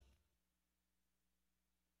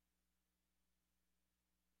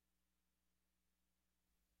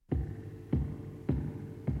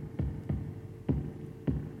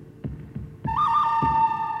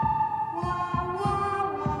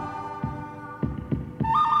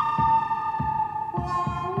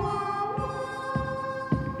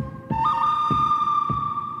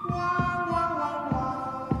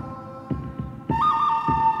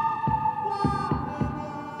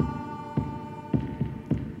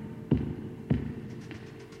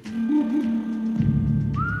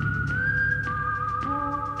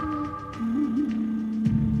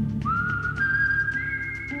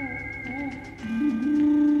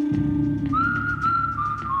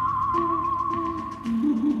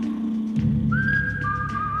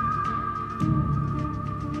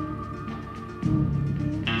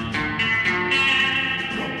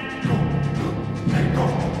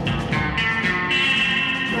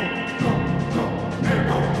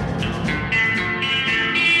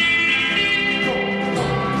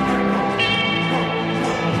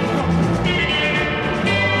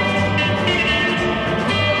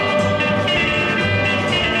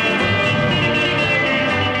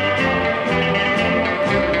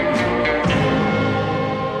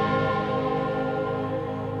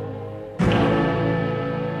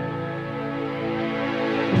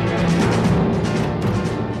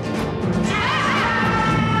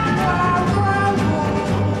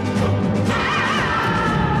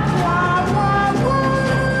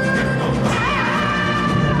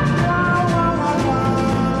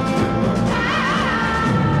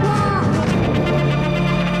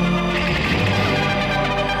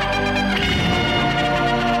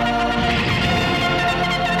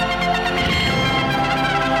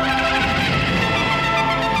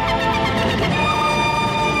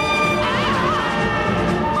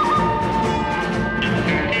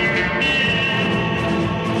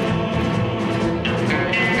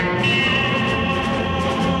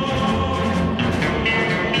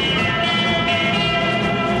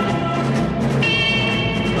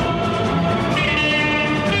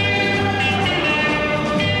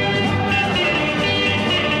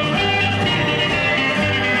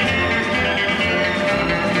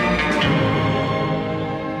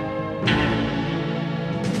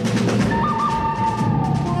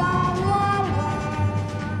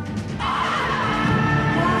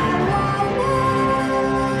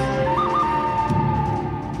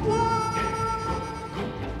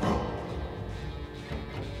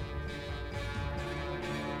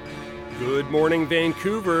morning,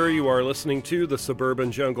 Vancouver. You are listening to the Suburban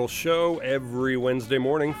Jungle Show every Wednesday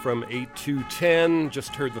morning from 8 to 10.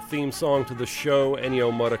 Just heard the theme song to the show,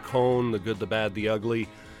 Ennio Morricone, The Good, the Bad, the Ugly.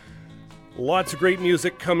 Lots of great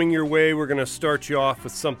music coming your way. We're going to start you off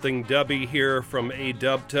with something dubby here from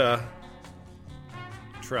A-Dubta.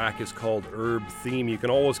 The track is called Herb Theme. You can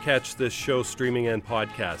always catch this show streaming and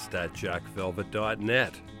podcast at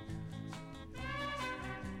jackvelvet.net.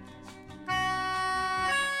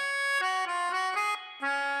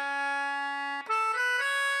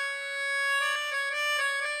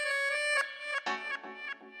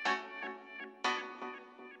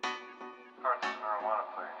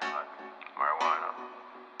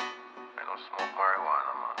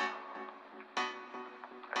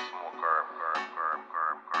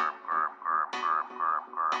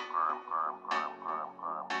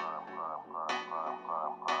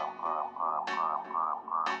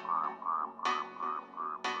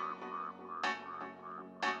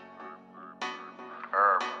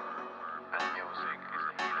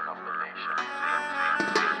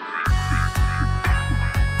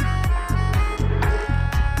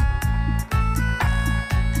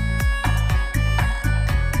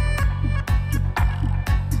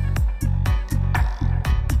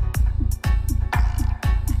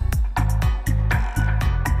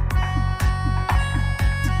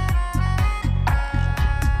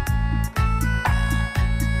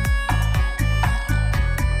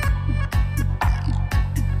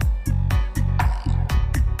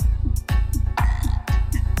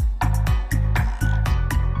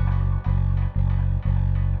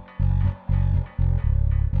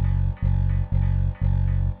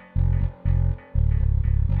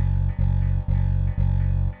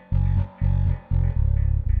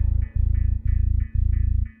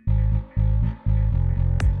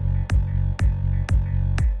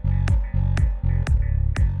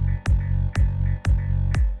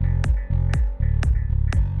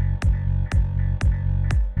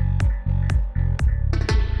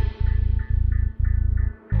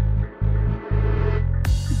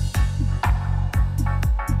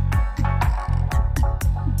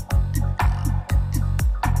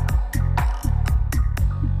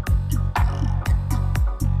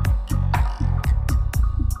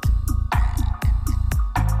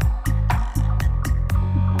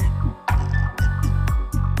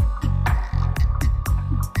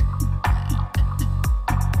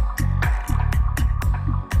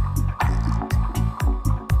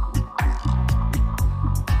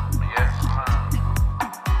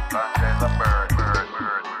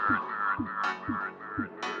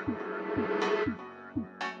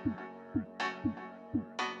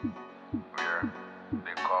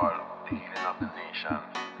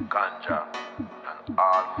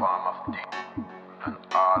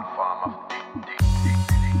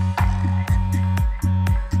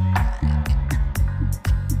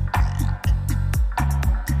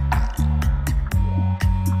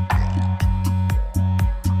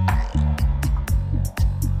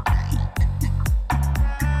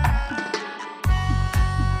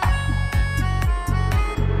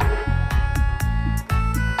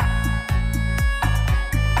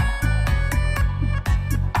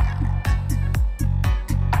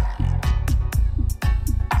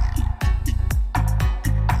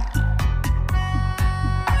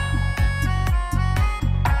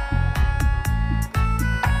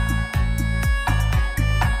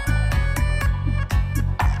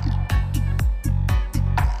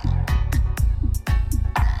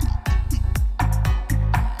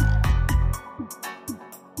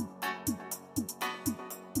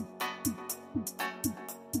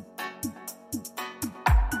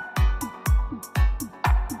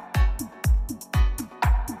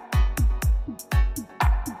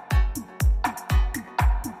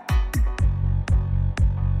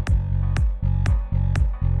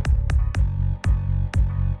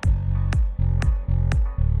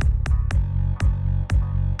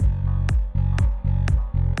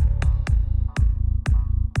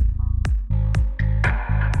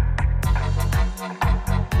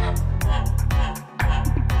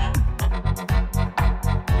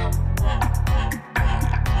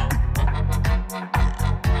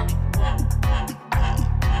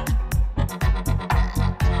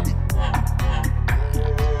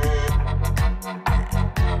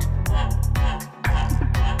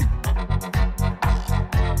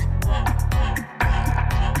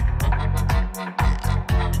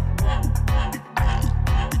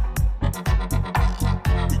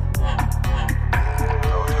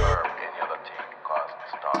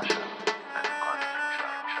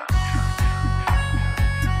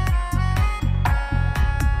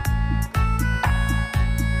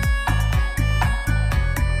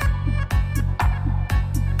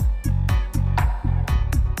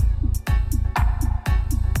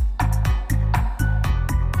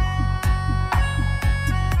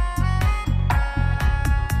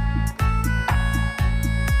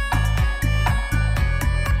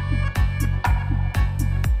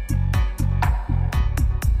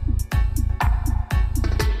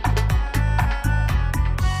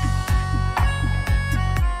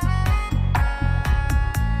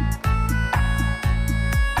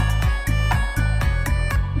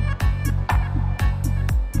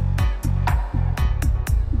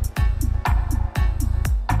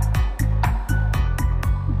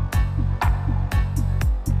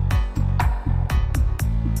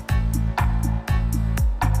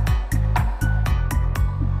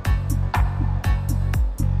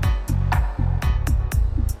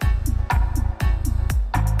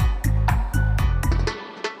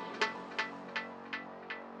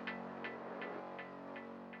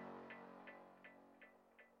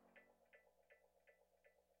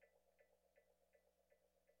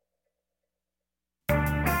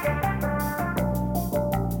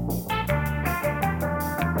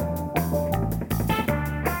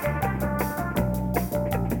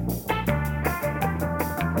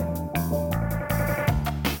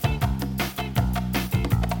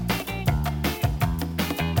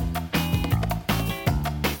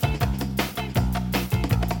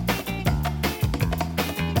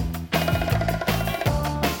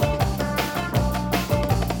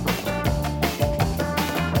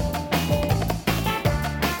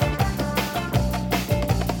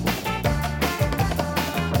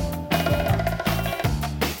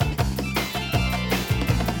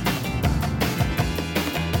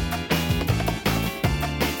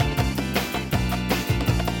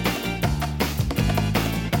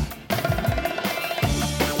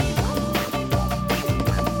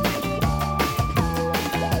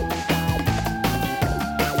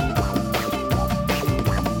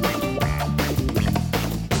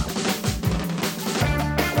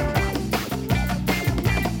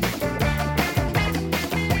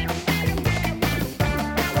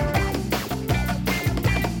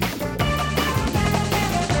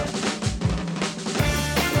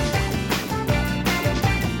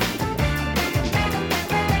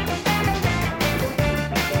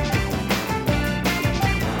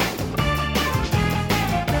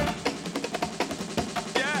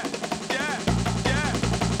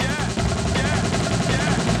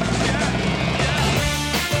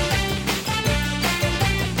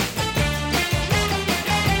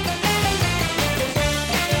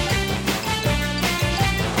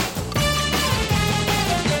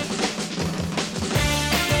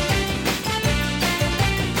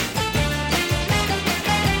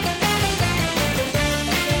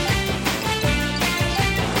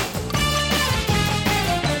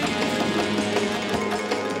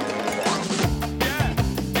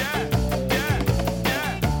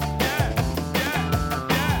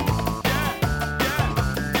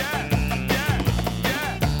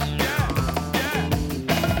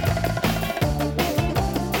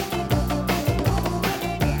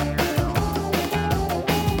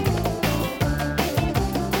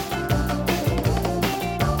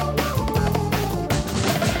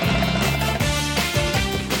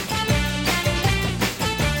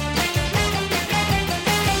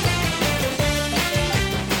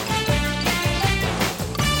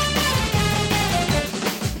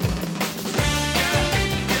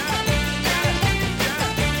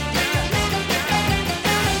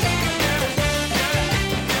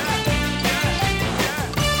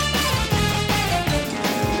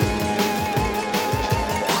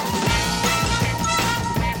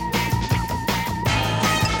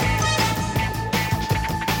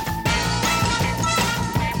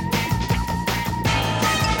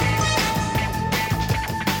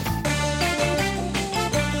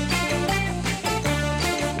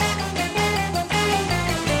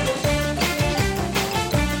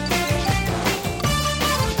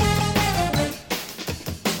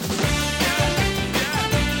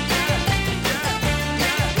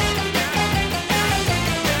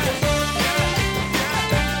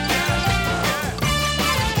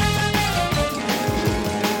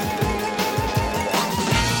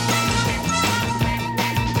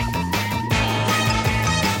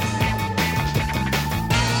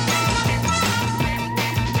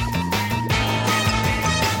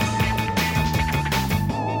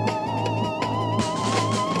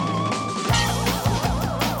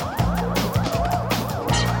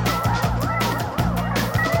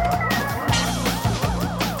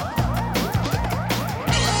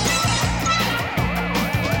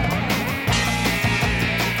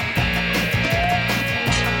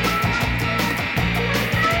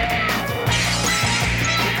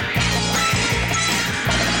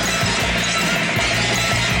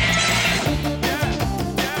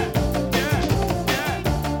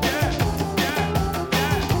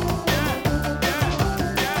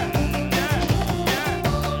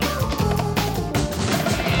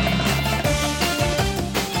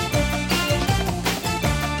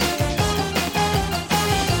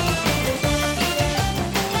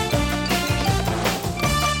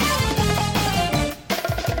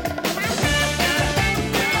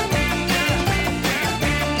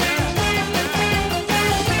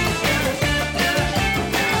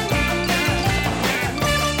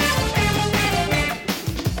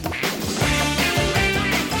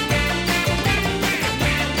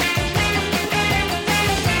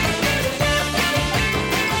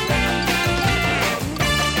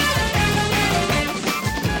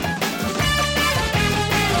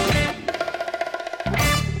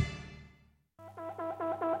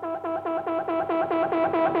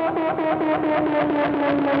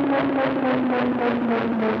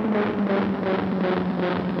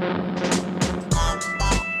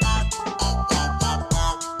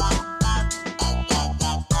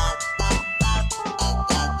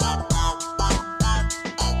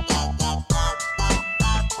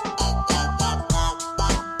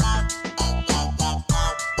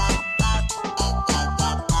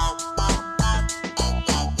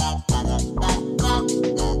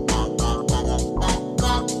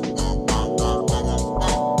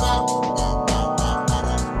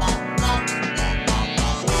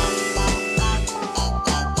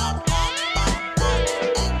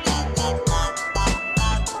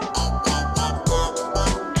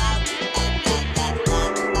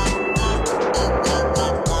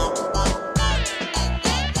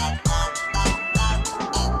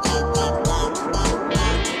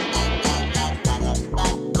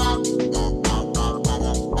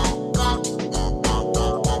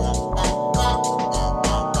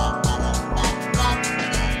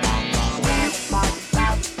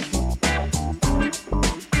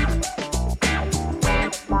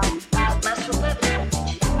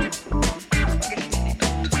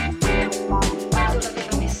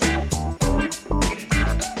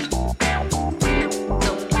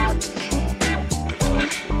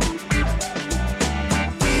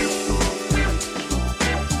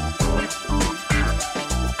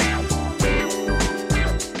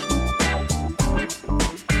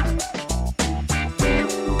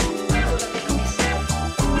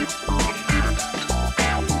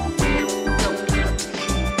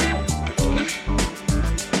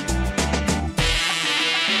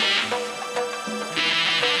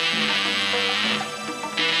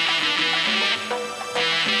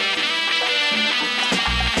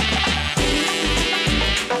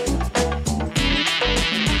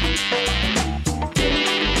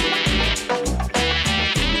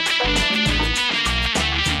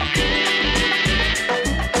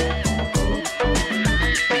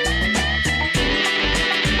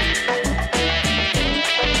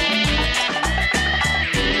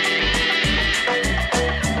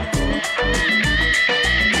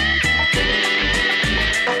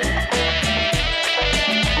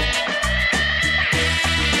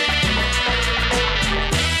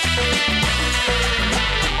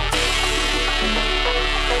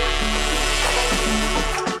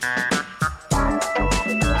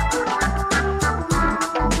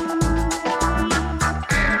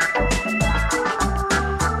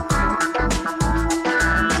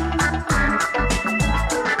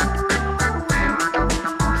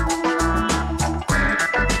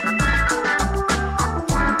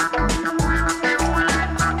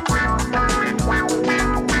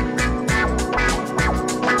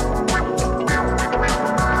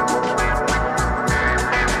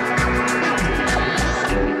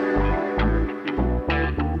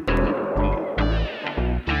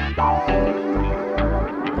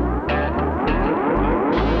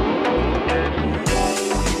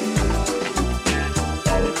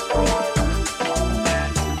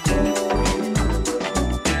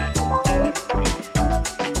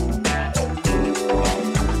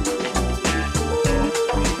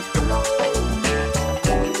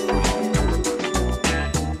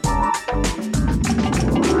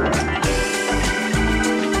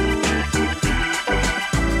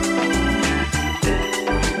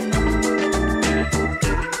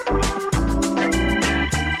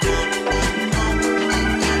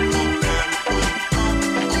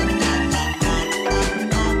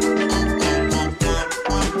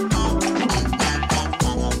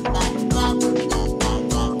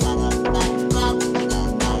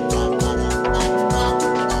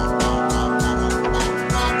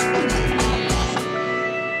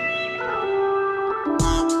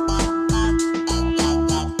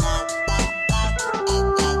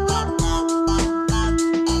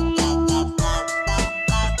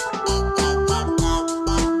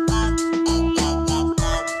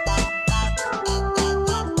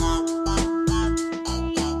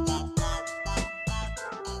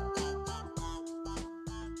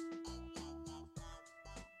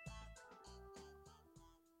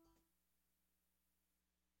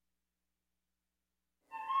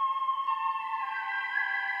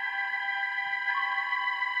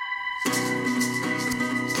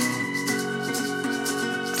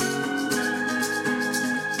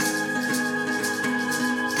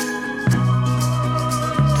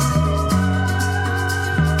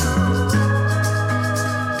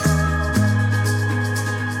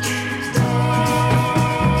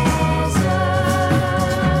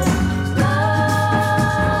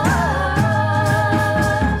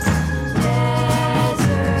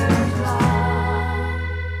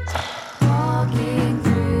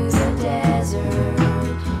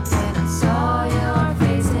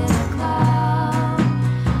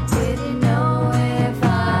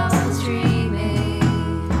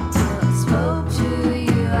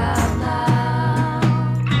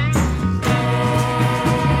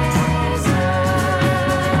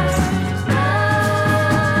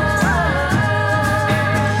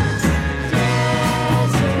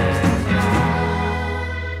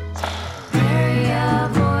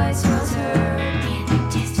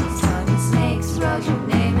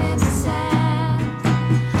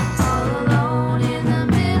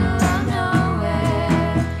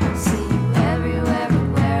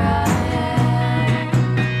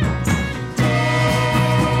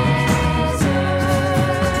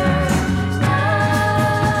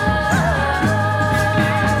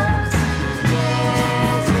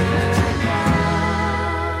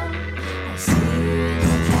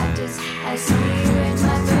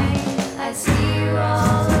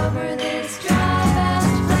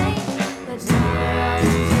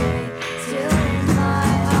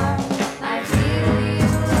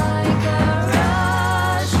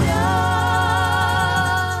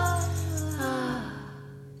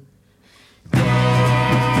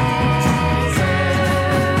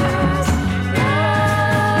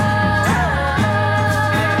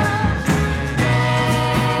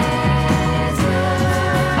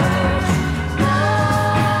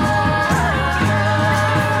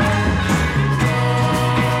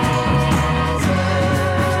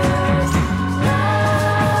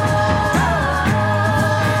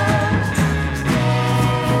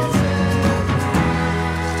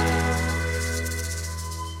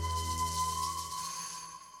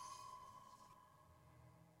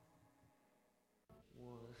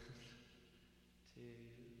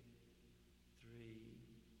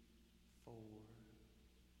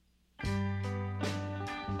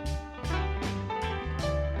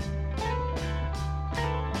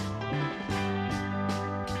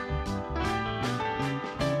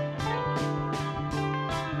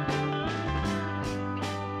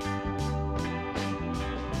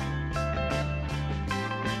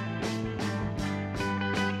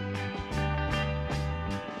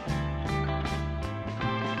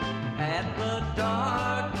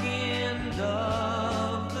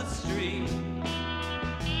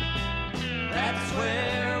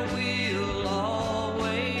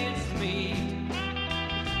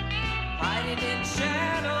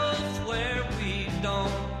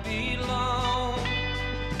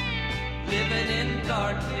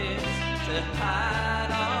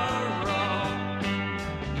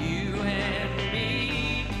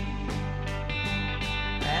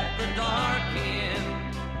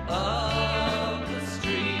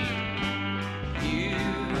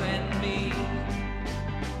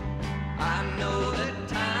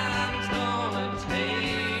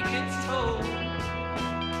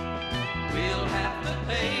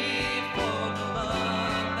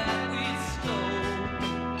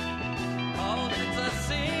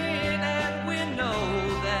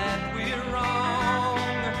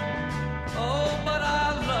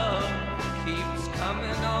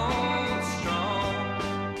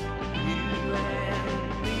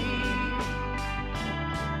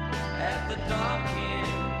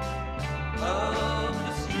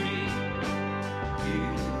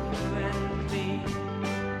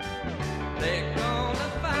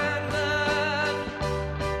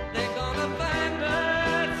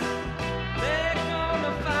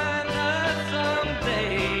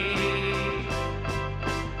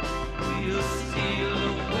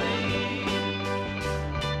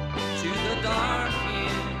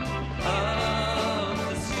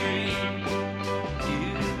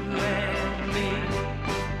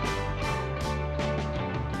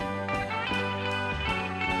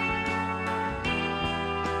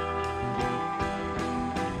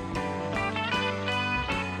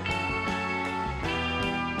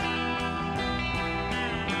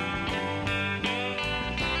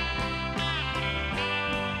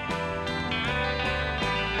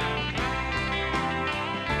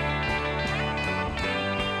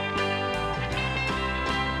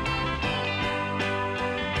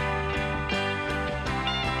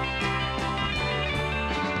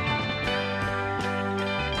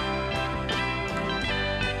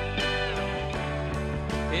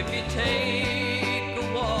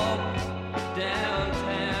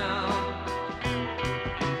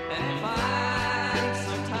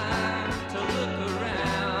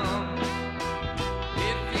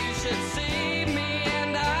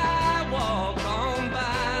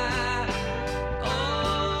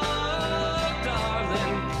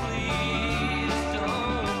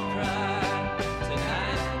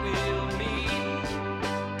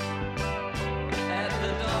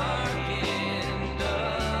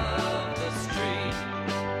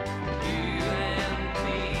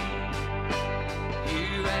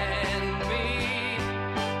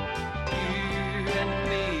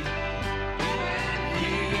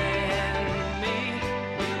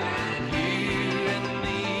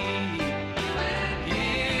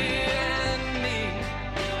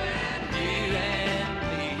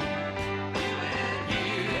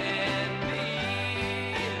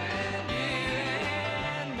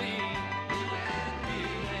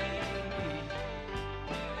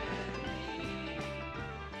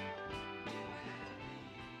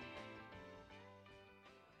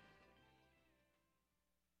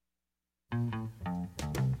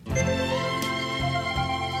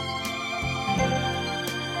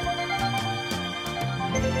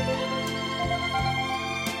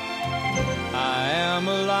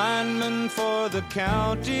 for the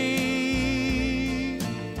county,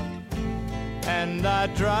 and I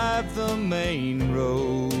drive the main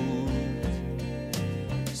road,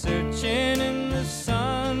 searching in the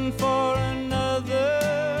sun for another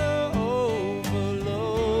overload.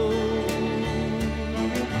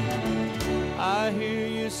 I hear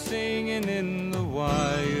you singing in the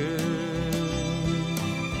wire,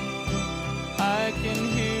 I can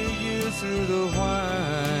hear you through the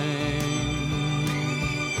whine,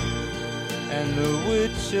 and the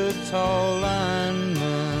Wichita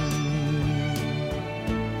lineman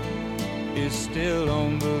is still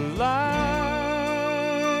on the line.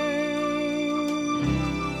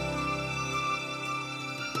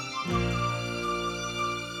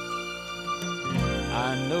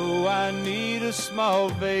 I know I need a small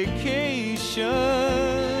vacation,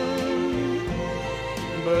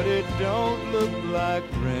 but it don't look like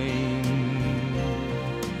rain.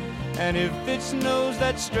 And if it snows,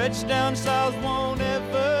 that stretch down south won't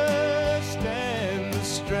ever stand the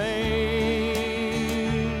strain.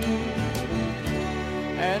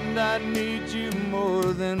 And I need you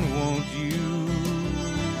more than want you,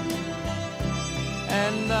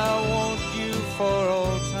 and I want you for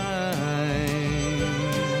all time.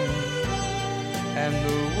 And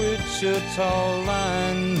the Wichita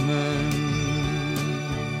lineman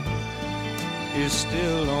is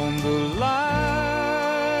still on the line.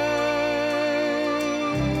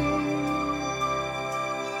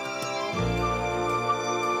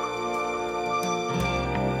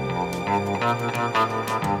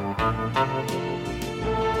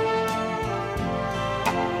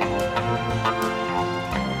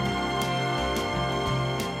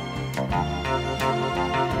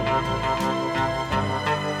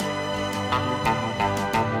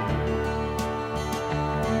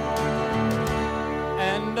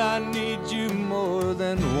 And I need you more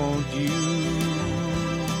than want you,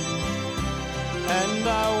 and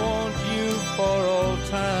I want you for all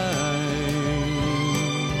time.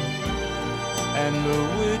 And the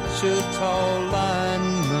Wichita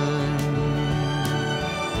lineman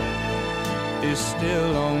is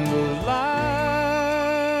still on the line.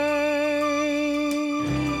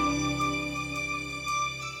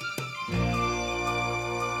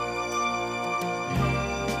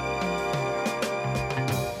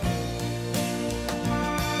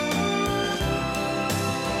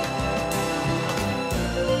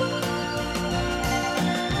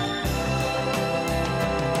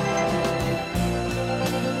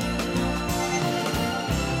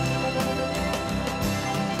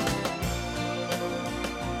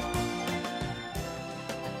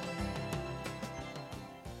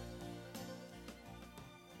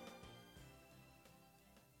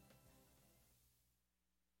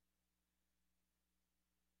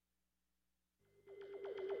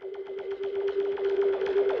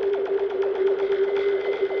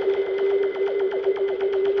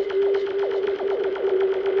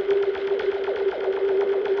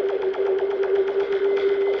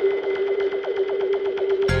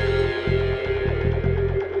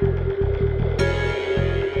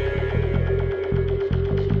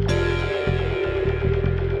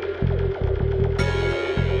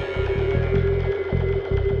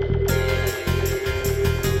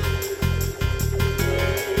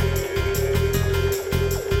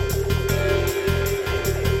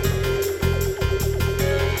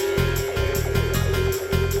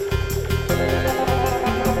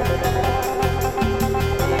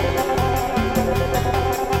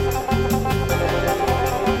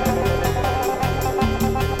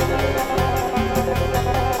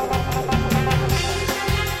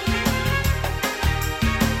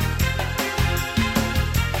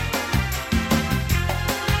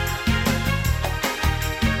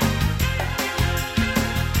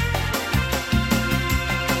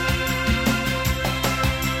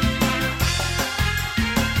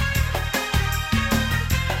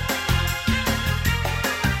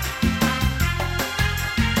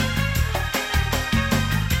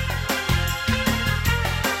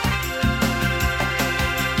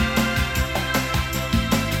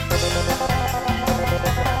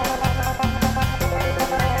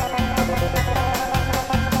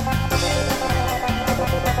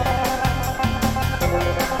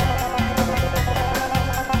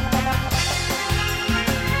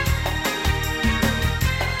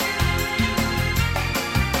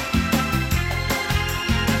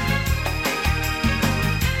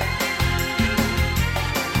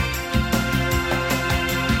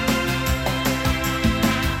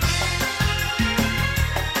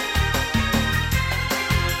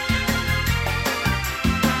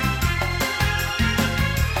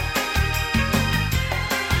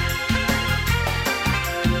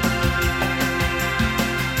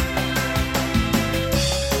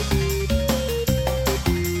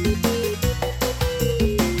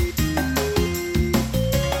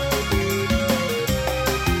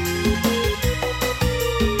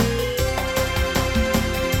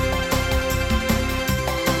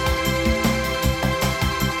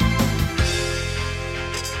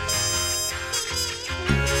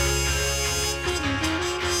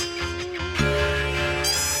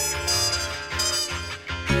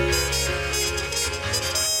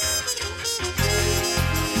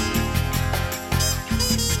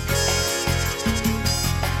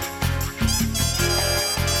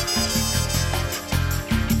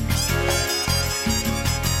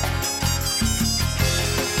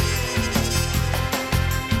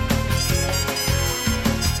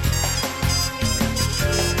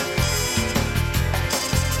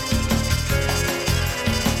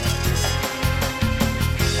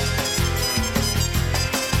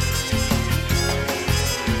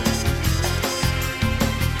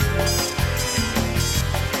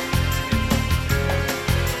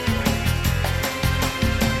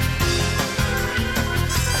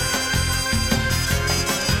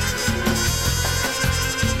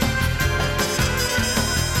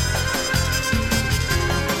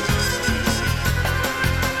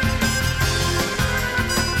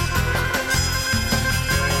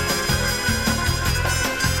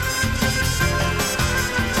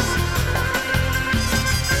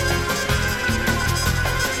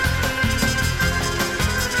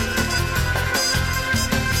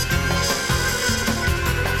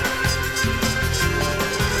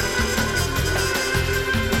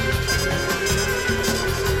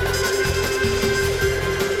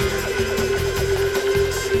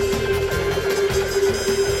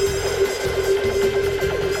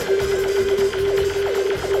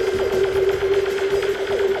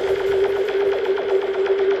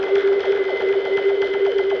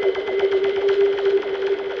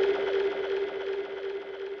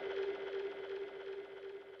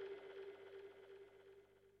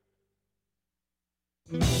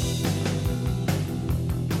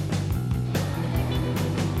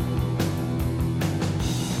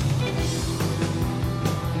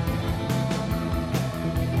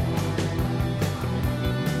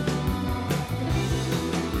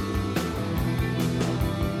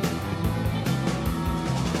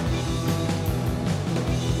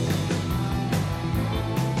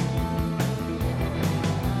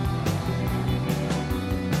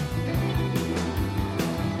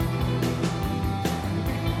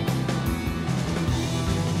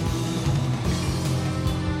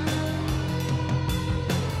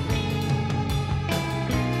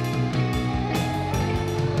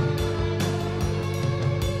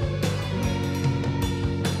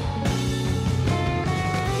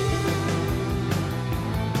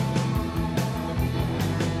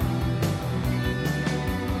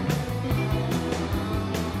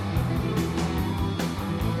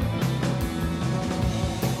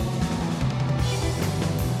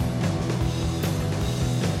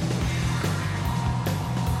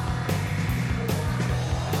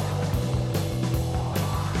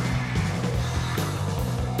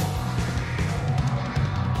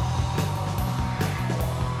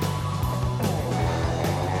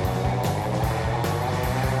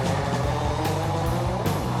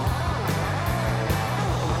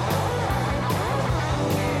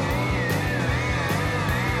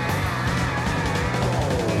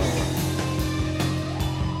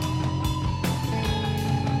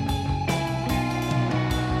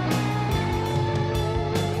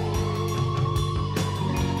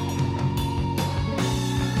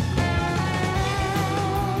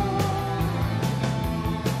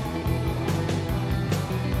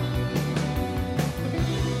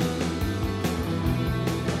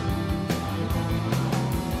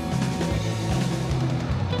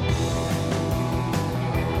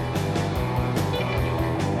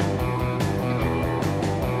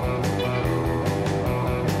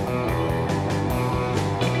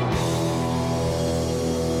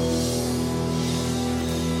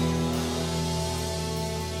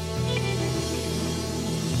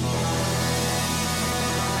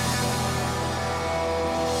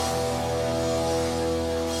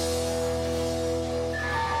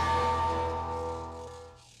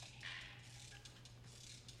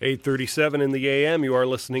 8:37 in the AM. You are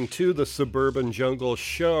listening to the Suburban Jungle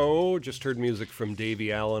Show. Just heard music from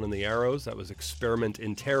Davey Allen and the Arrows. That was Experiment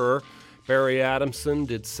in Terror. Barry Adamson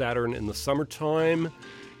did Saturn in the Summertime.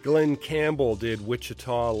 Glenn Campbell did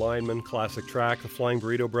Wichita Lineman, classic track. The Flying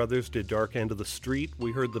Burrito Brothers did Dark End of the Street.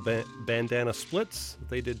 We heard the Bandana Splits.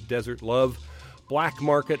 They did Desert Love. Black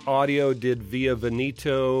Market Audio did Via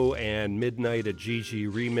Veneto and Midnight, a Gigi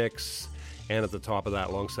remix. And at the top of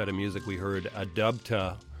that long set of music, we heard a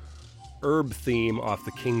Dubta Herb theme off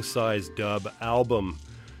the King Size Dub album.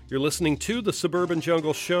 You're listening to the Suburban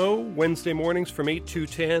Jungle Show, Wednesday mornings from 8 to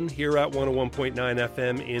 10 here at 101.9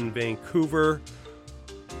 FM in Vancouver.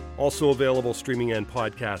 Also available streaming and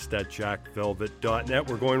podcast at jackvelvet.net.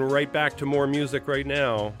 We're going right back to more music right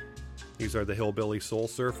now. These are the Hillbilly Soul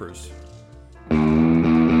Surfers.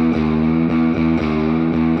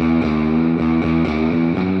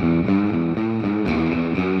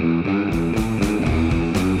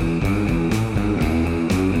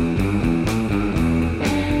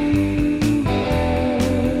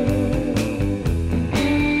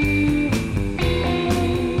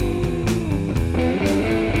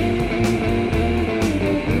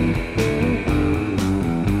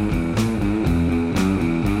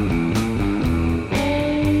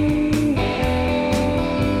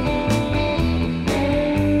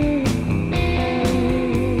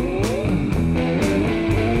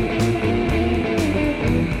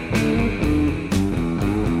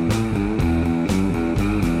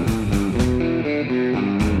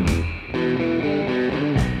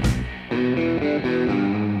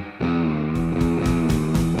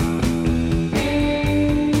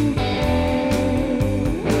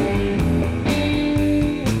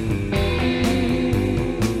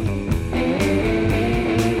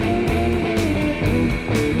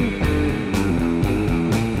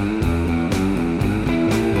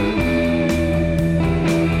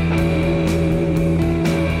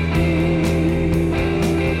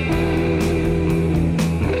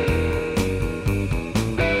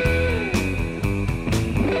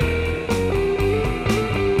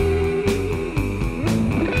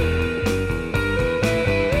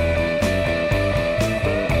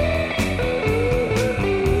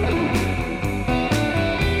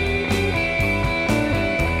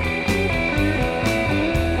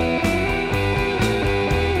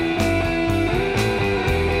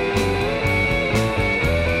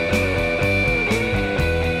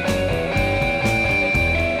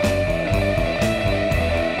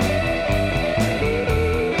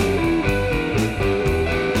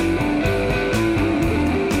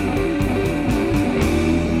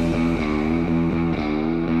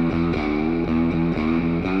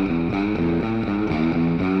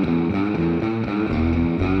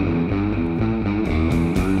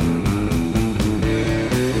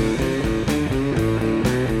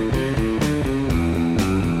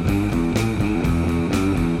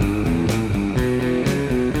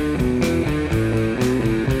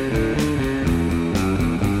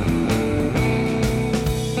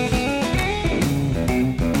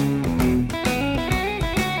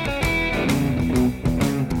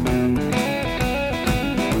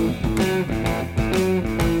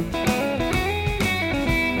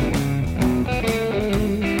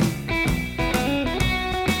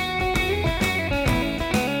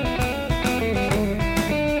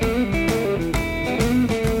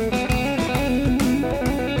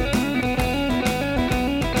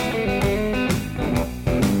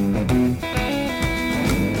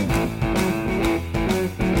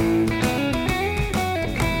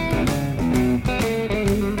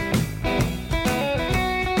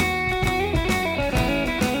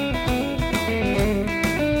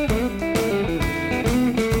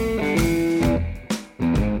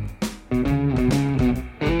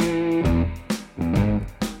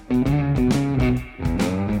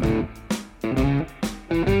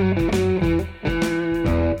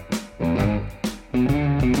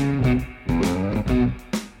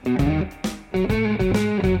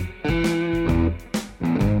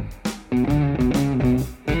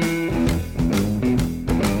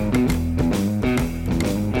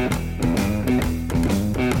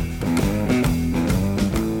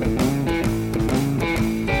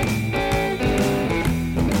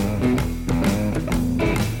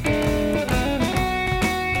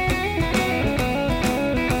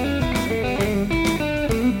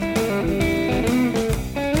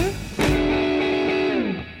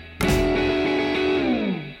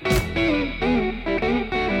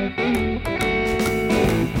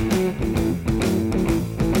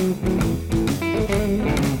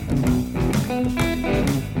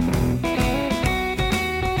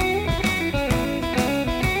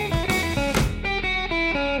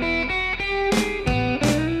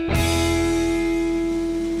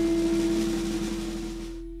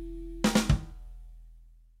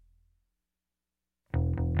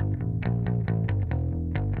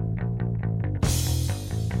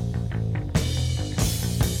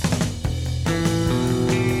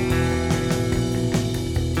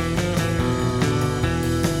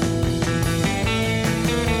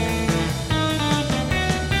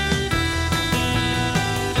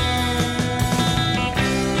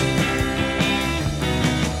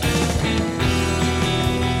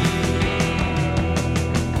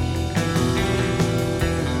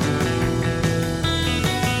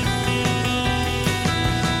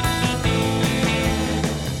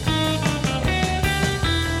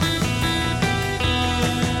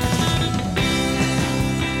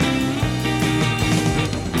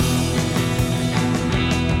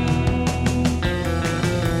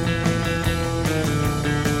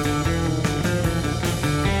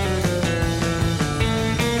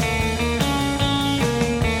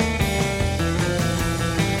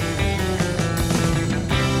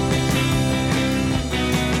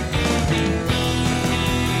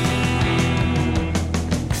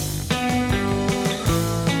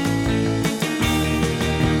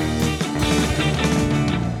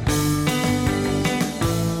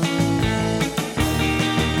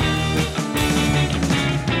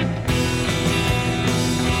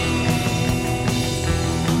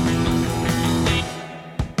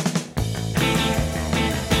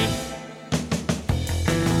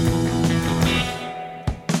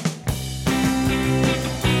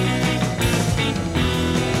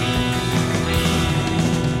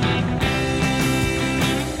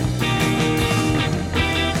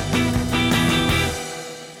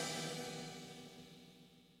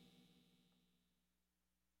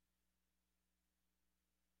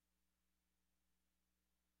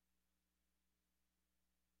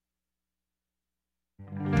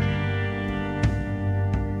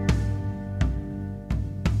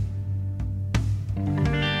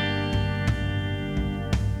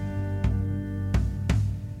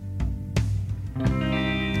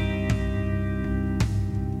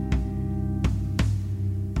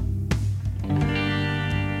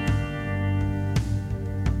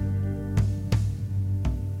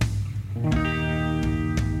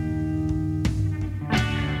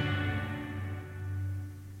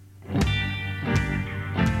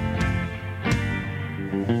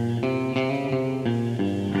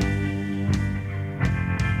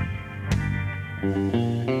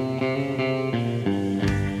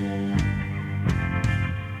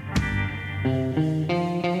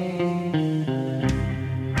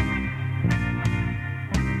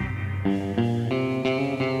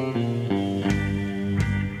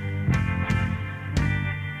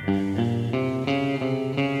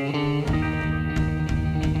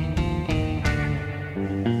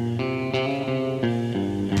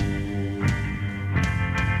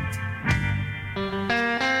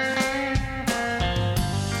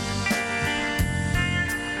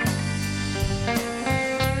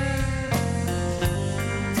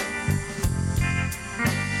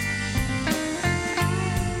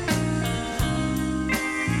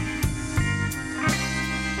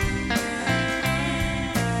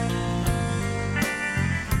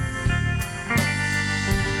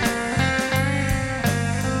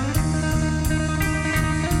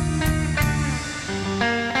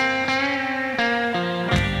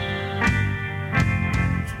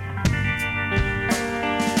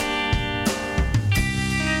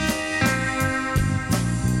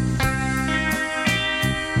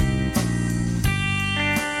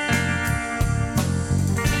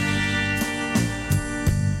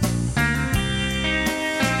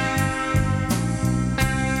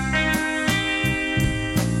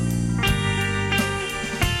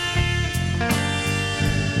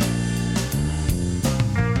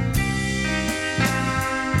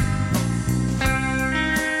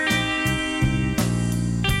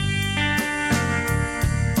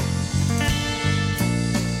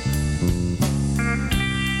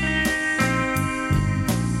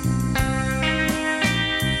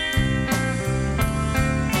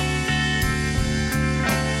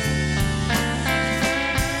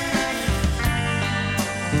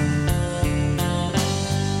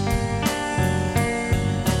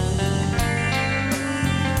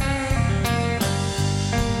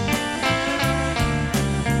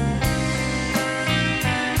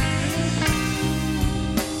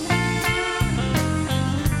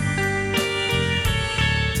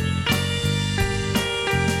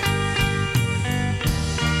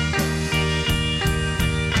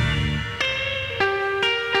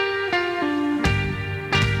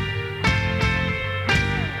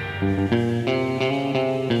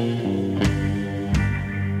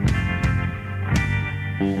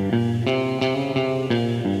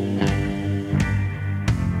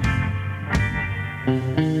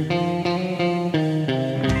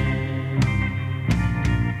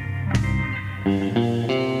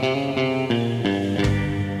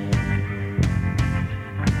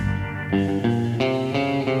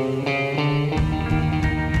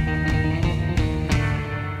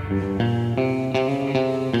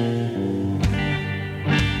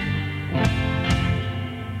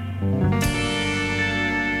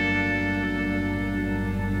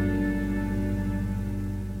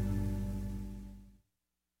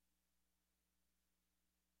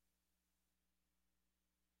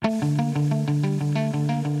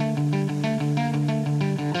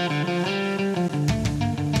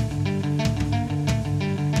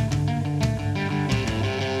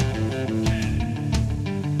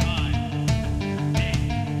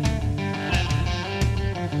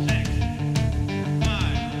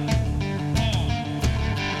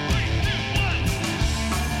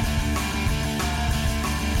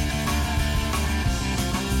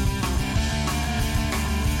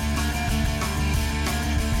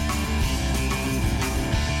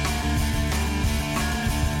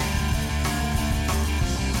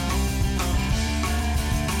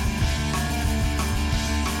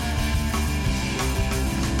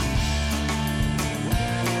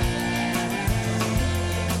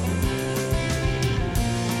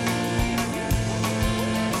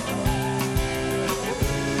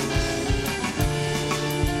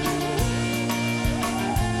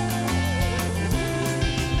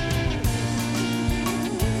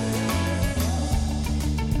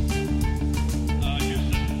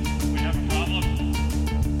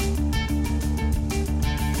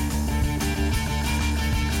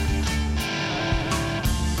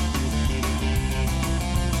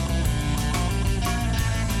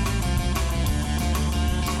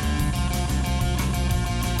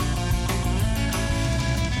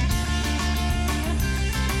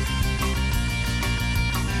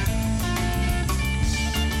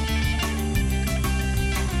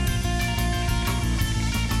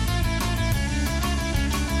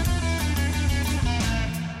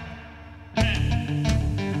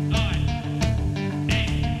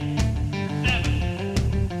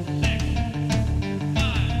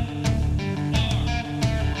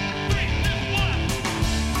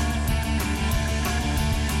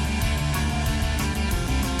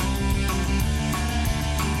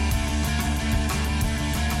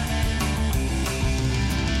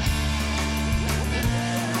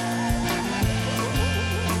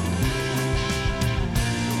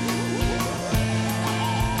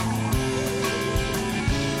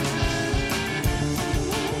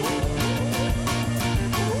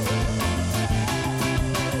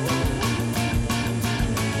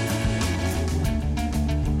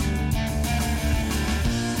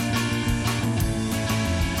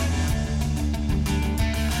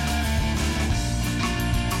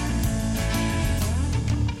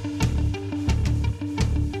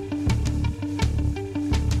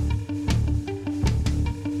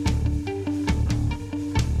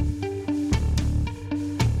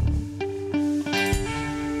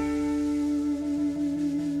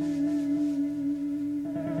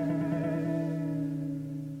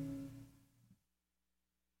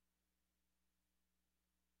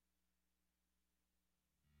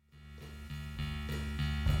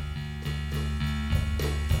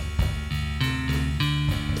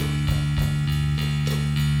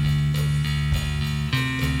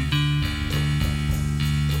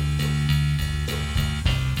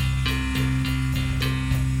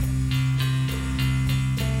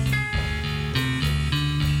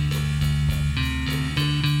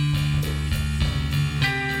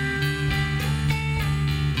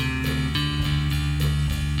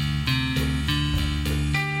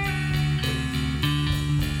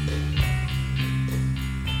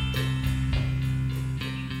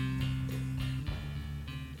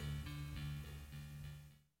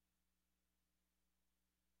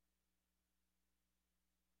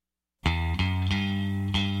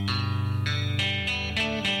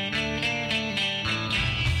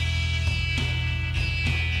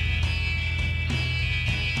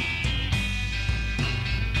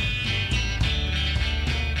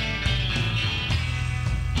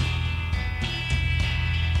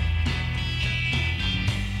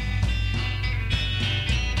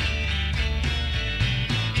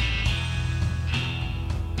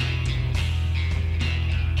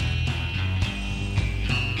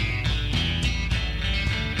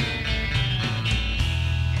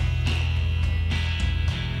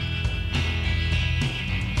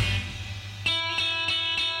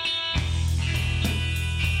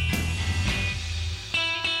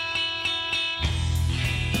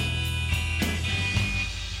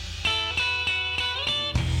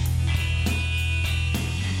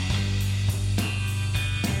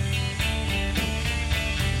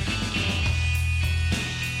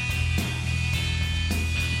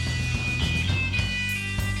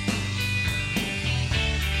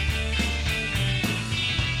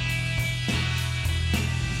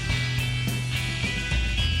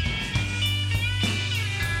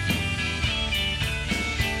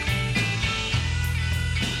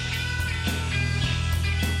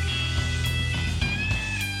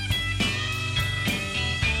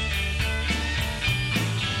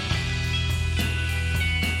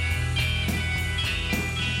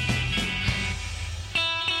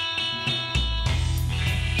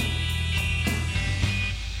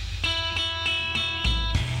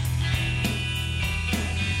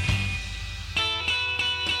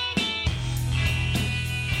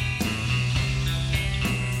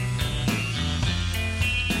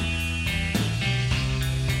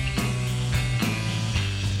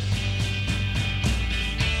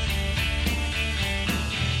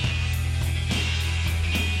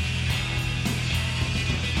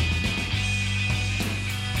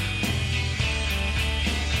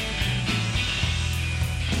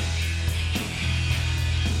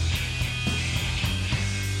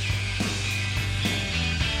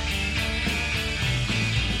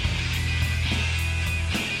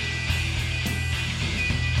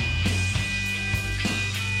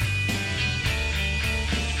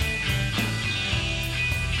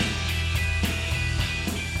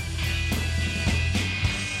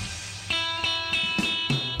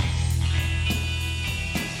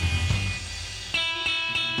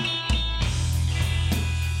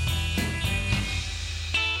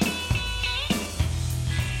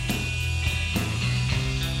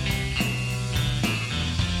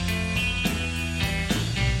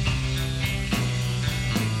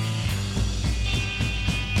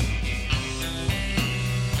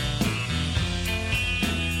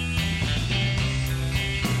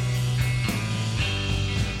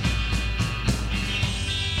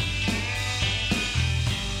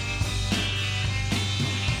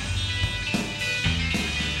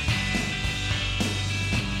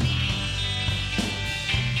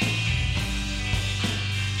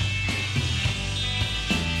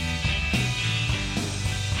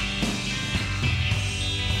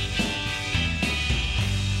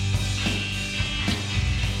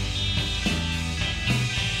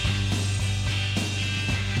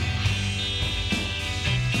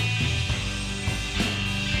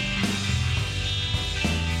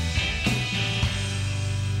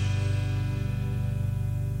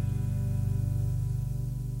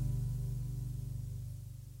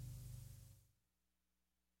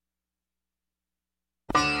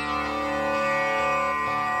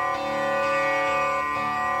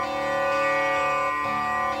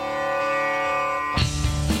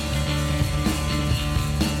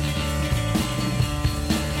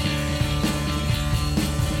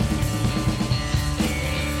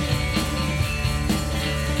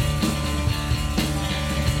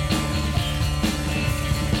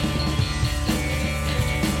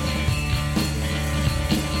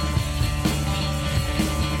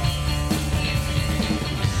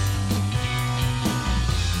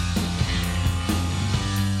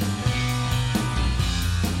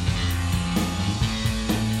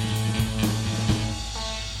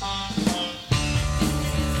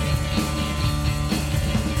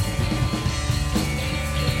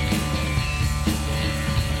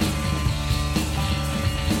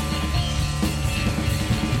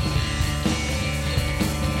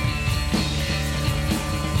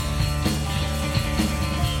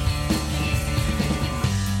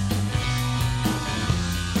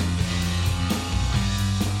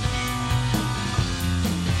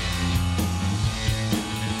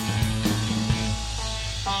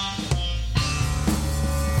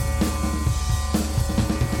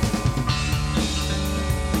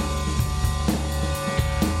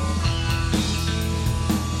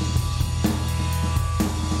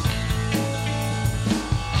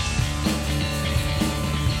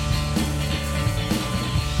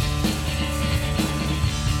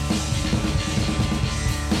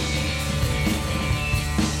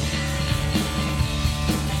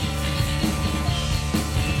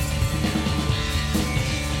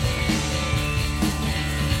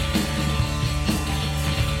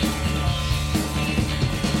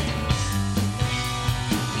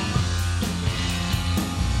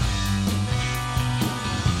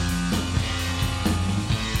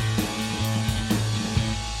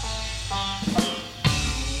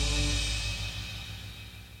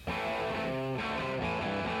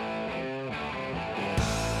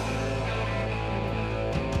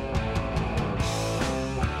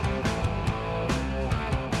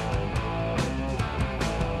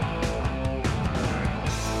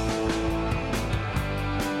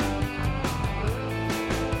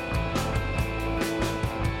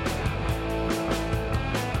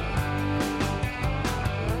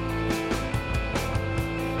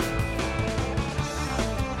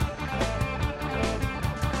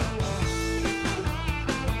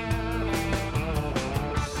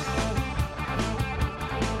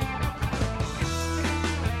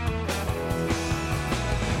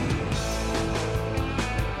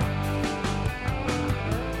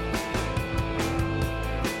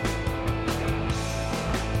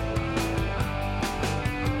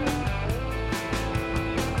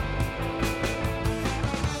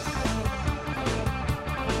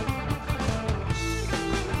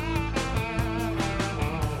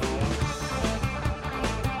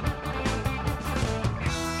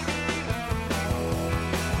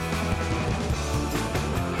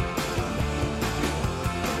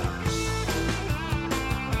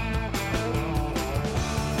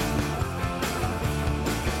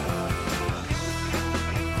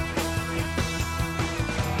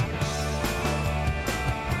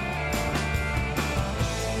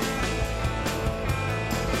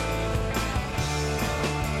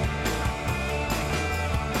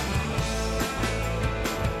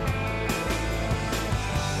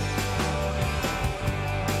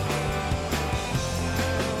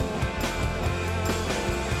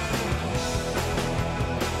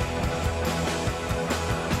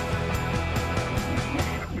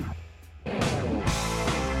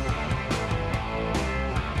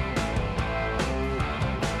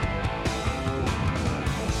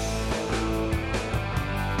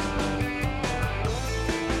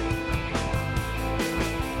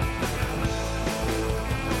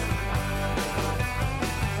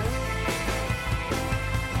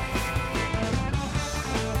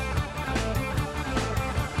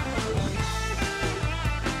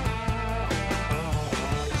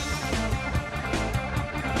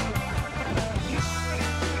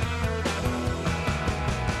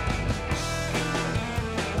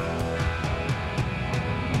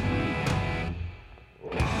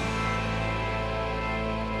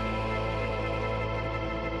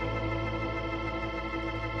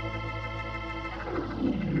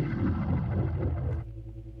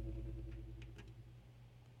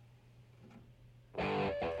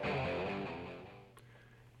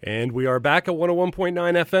 And we are back at 101.9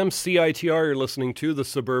 FM CITR. You're listening to the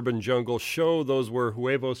Suburban Jungle Show. Those were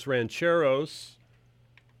Huevos Rancheros.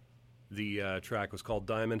 The track was called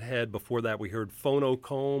Diamond Head. Before that, we heard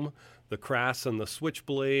Phonocomb, The Crass and the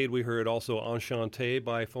Switchblade. We heard also Enchanté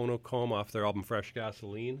by Phonocomb off their album Fresh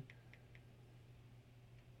Gasoline.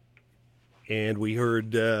 And we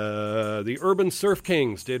heard the Urban Surf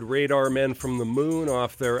Kings did Radar Men from the Moon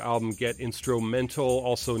off their album Get Instrumental.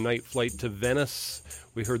 Also Night Flight to Venice.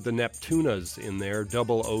 We heard the Neptunas in there,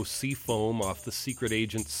 Double O Seafoam off the Secret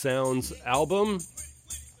Agent Sounds album.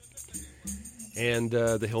 And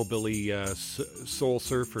the Hillbilly Soul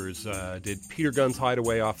Surfers did Peter Gunn's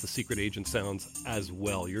Hideaway off the Secret Agent Sounds as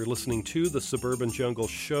well. You're listening to the Suburban Jungle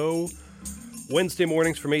Show. Wednesday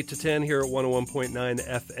mornings from 8 to 10 here at 101.9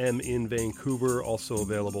 FM in Vancouver. Also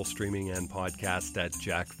available streaming and podcast at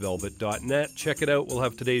jackvelvet.net. Check it out. We'll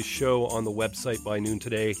have today's show on the website by noon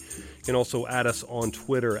today. You can also add us on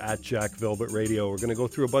Twitter at Jack Velvet Radio. We're going to go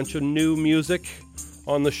through a bunch of new music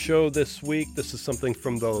on the show this week. This is something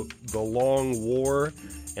from the Long War,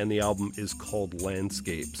 and the album is called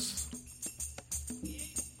Landscapes.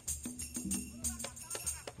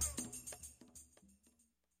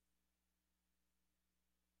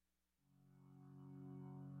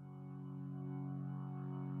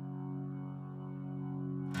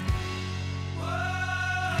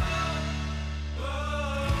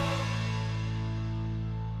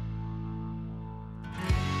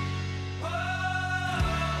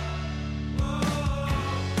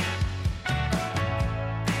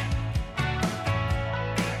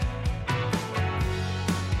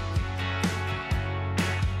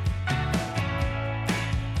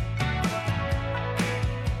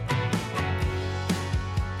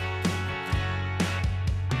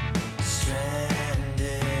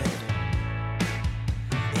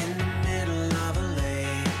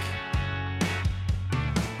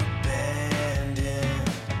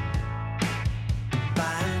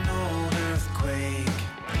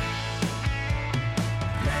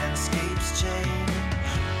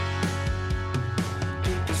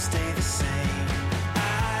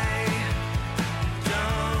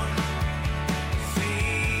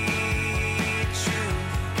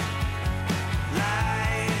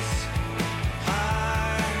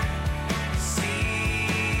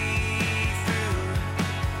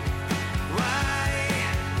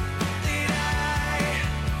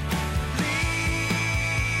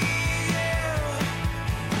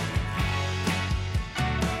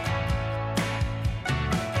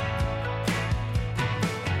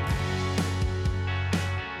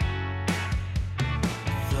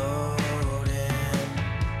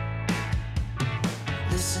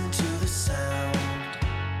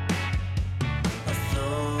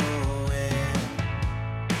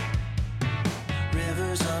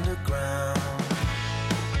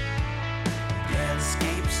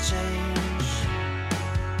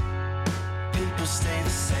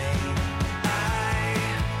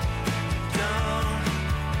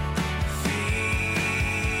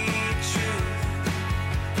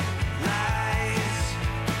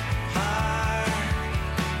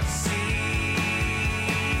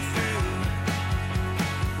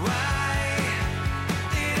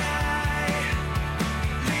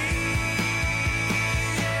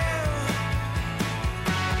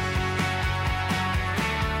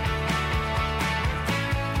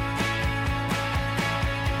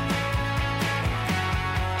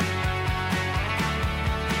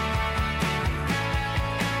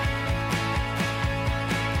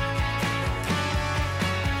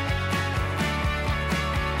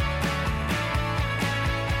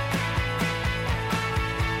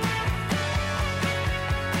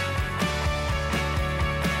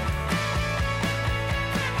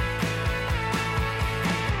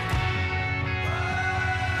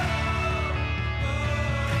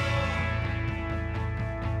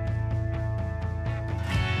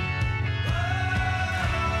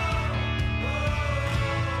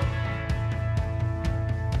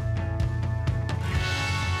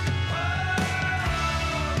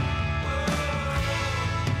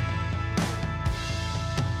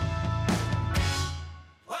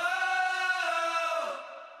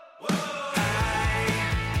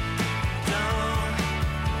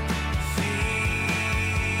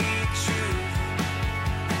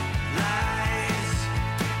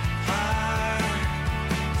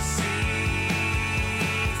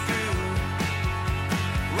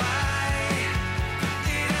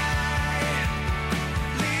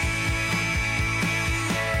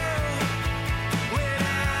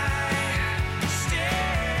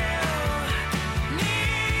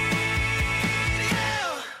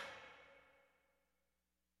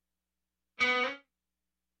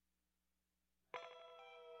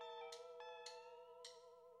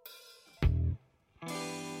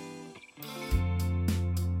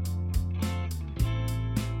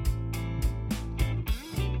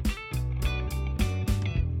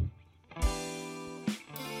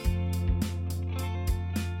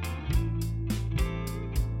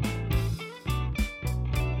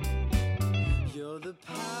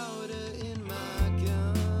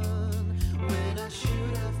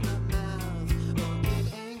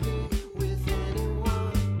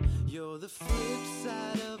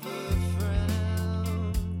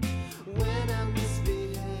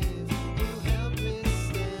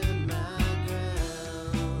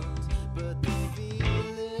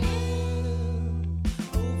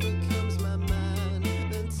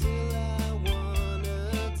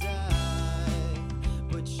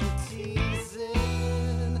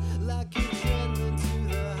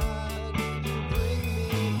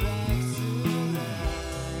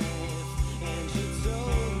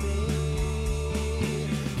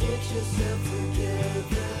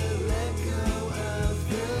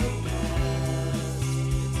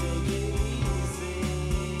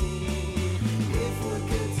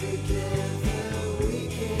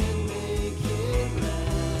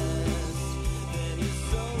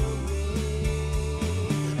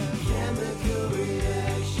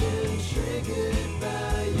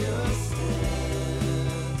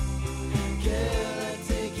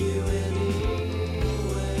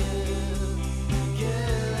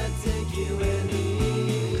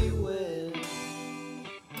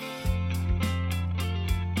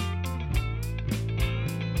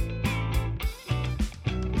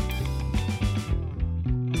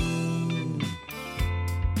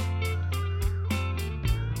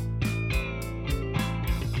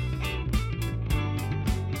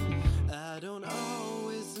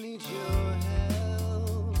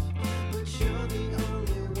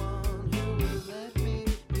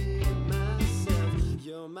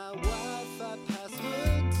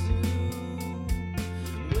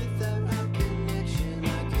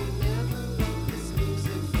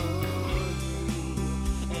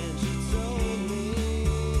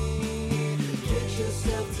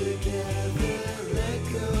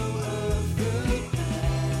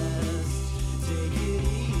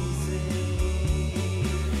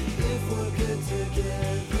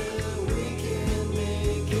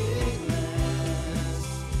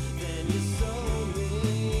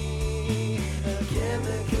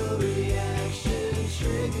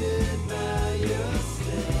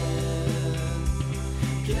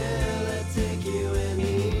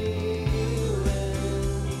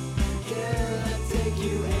 Take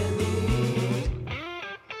you anywhere.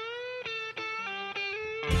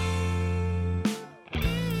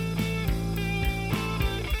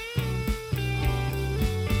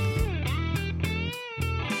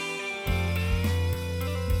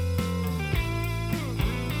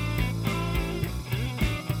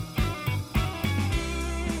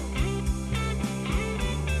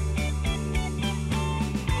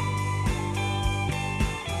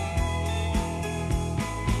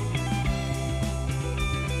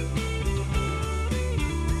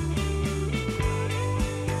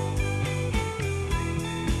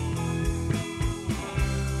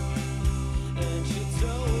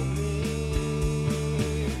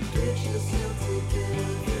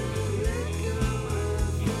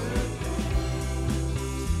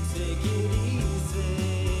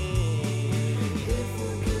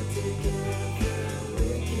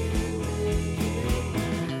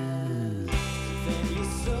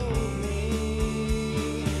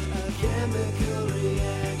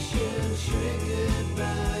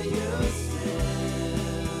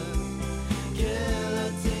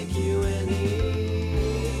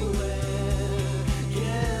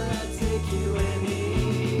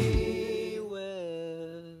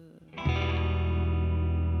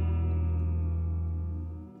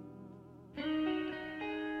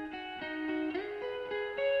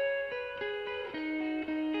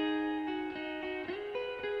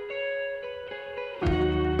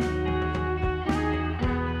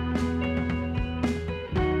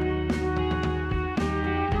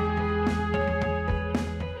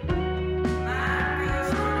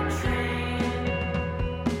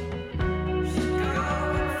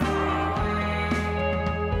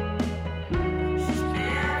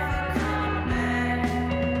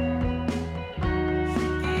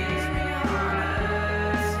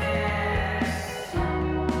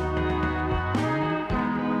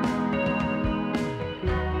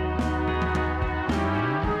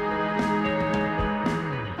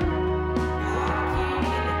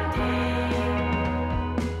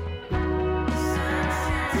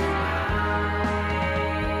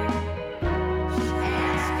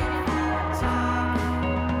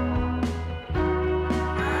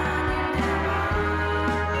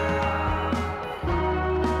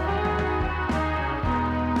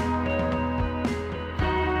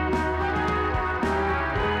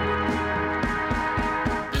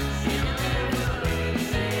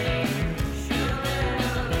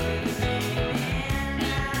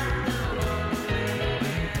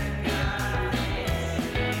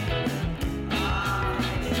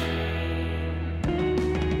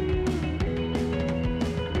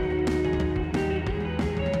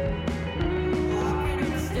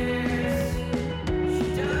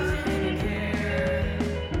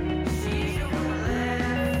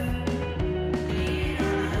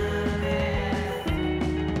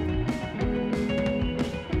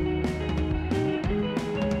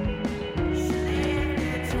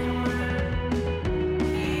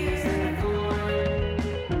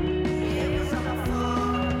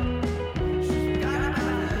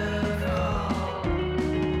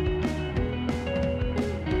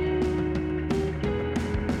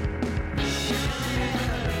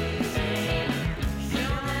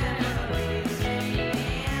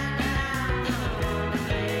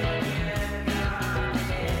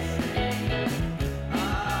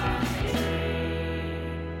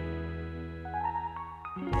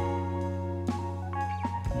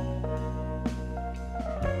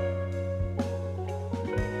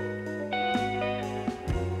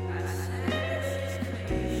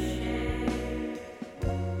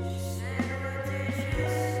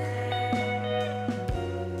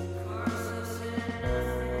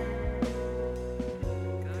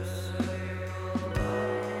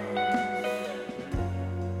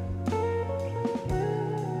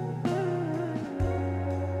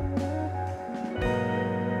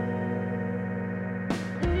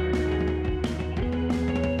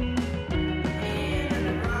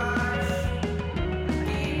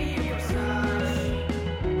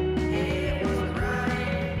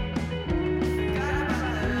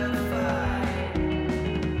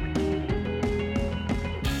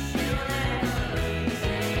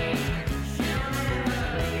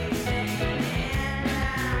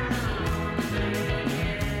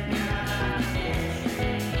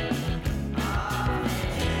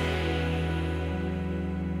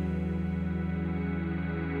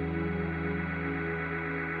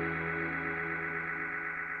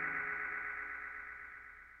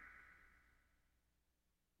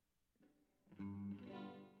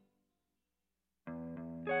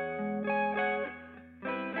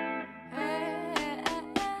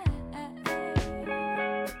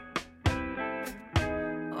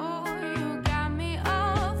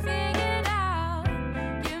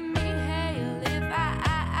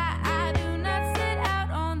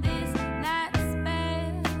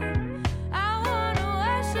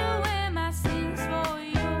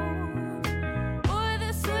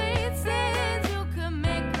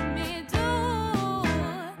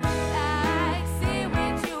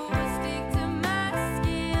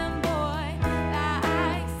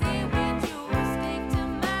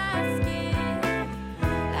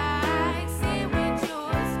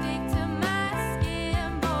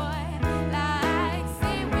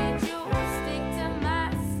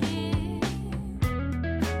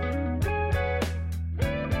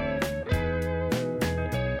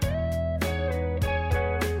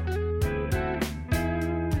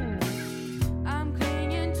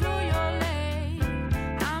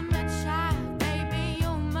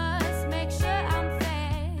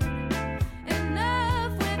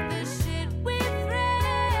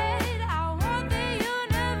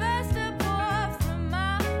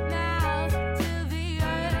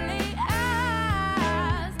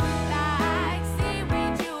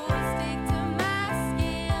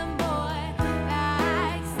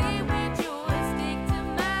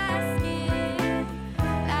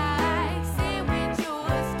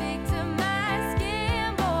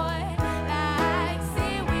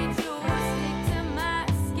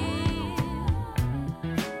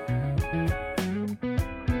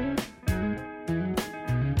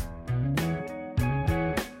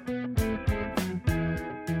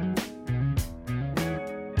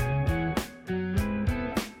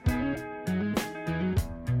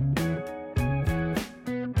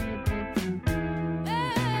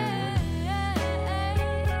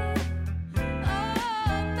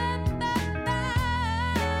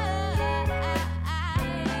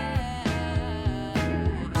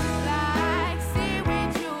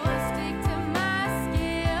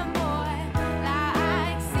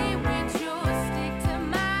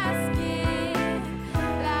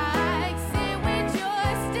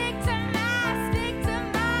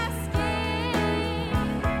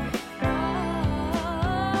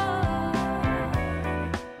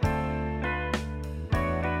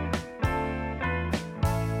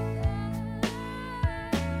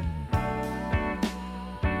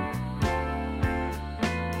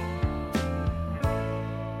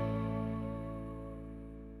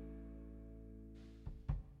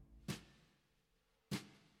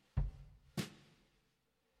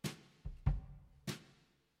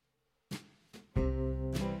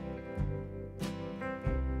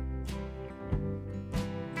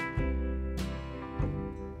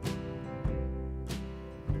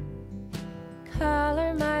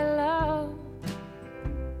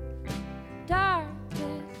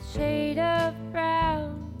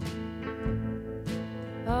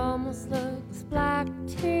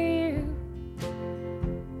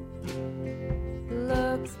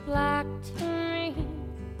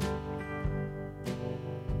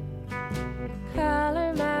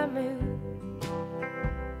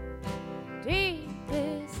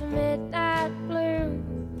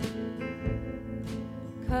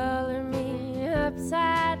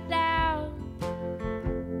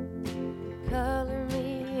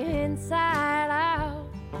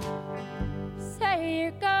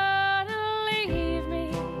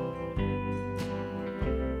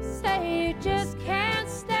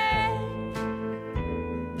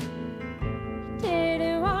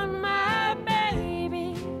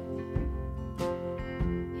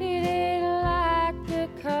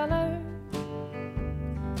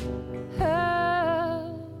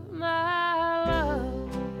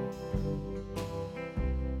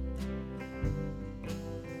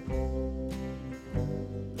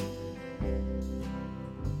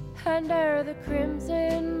 under the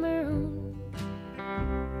crimson moon.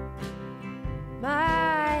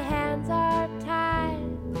 My hands are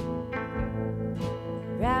tied,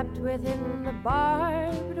 wrapped within the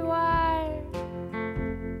barbed wire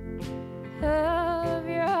of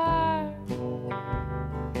your heart.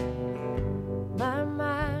 My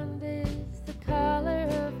mind is the color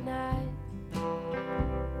of night,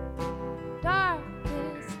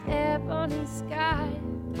 darkest ebony sky.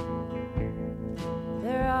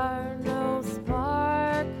 There are no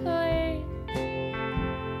sparkling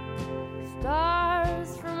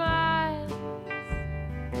stars for miles.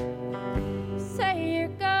 Say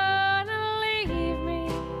you're gonna leave me,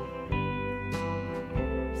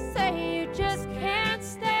 say you just can't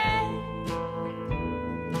stay.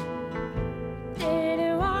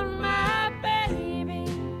 Didn't want my baby,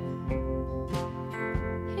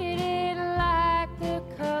 he didn't like the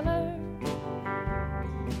color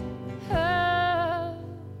of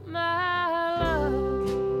my love.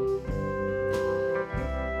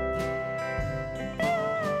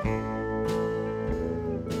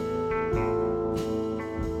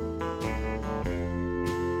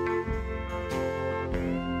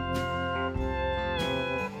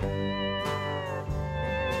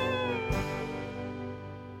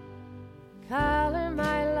 Color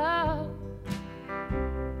my love,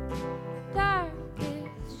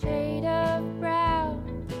 darkest shade of brown,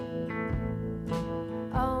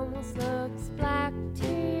 almost looks black to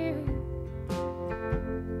you.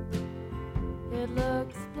 It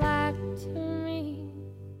looks black to me.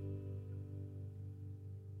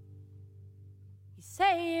 You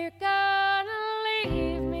say you're gonna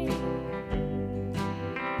leave me,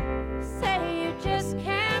 say you just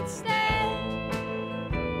can't stay.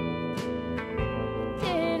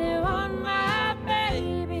 Didn't want my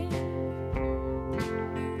baby,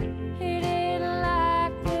 he didn't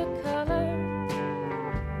like the color.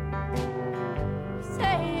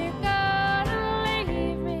 Say you're gonna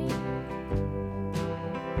leave me,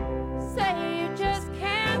 say you just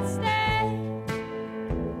can't stay.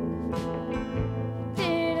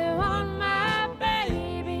 Didn't want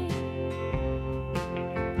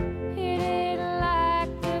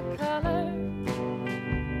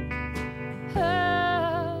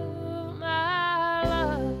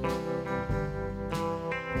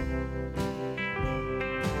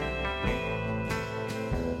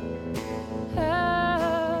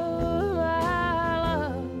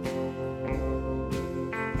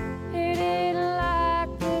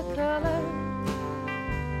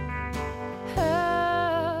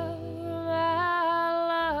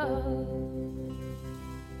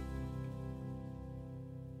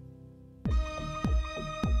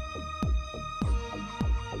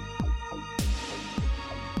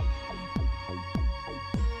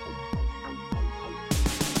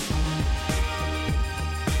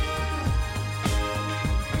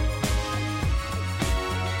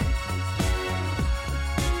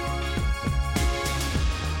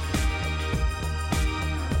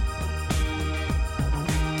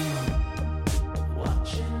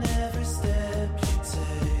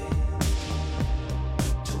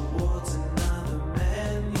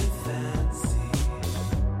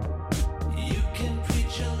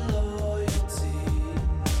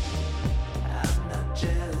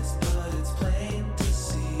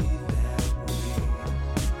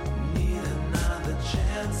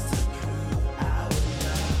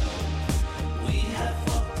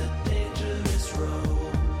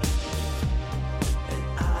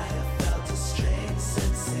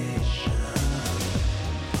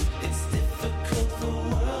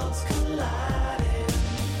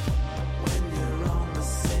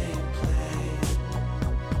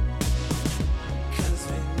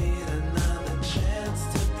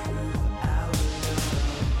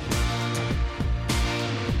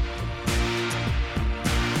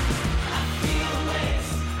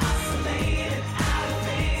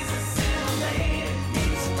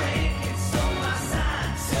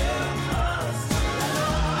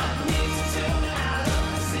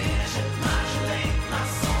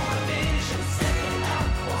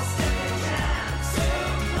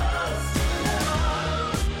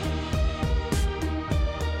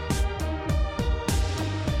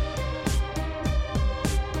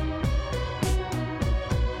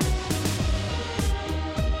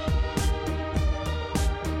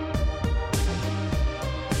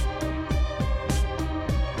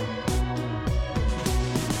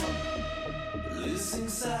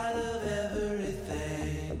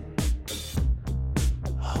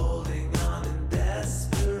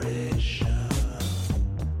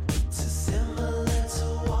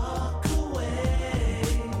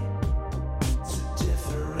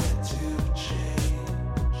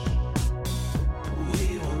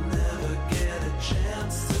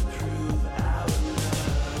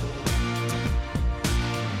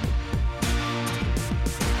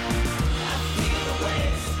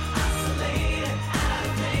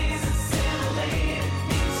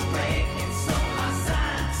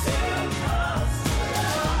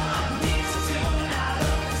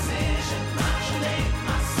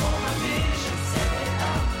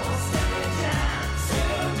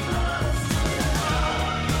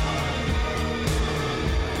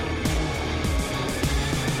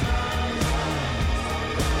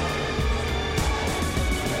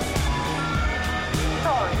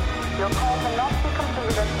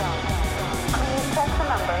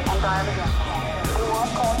number and dial again. We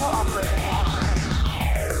won't call your operator now.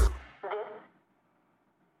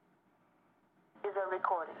 This is a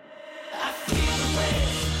recording. I feel the way,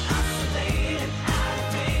 isolated, out of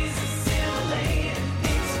phase, assimilated,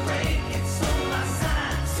 needs a break, it's on my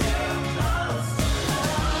side, too close.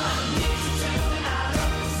 I need to tune out of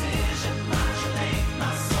position, modulate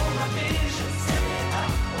my soul, my vision, step it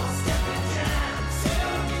up or step it down,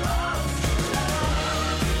 too close.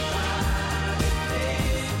 Everybody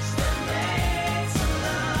thinks that makes a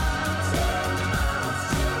love, too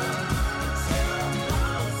close, too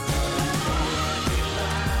close.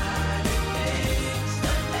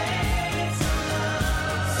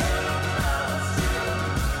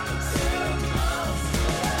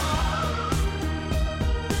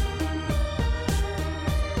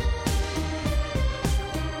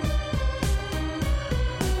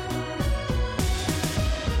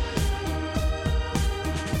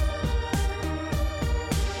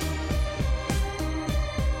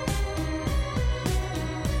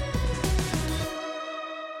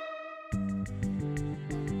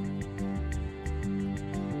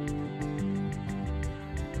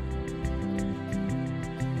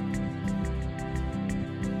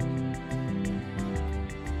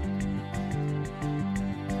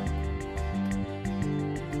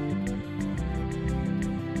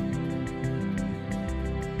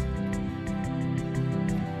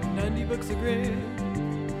 $90 a gram.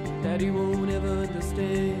 Daddy won't ever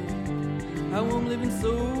understand how I'm living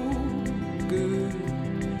so good,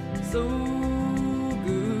 so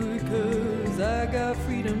good. 'Cause I got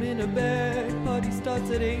freedom in a bag. Party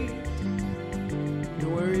starts at 8.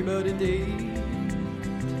 Don't worry about a date.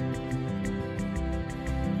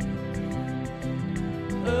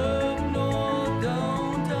 Up north,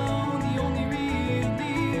 downtown, the only real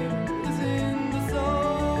deal is in the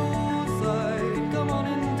south side. Come on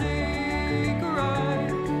and take a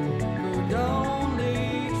ride. Go down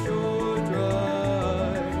Lakeshore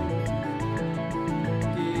Drive.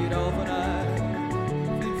 Get off on I-55.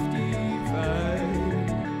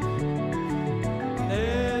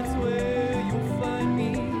 That's where you'll find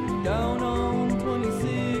me, down on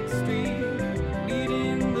 26th Street,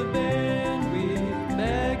 leading the band with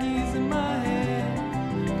baggies in my hand.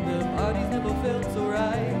 The party's never felt so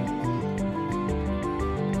right.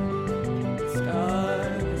 The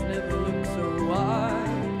skies never looked so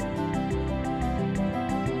wide.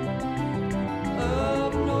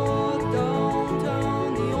 Up north, downtown,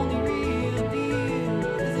 the only real deal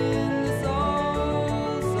is in the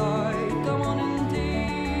south side. Come on and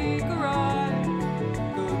take a ride.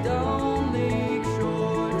 Go down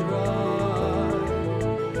Lakeshore Drive.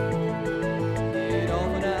 Get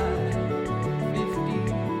off at I-50.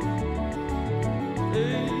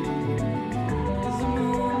 Hey, is the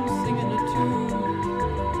moon singing a tune?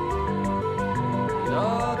 And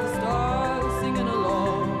are the stars singing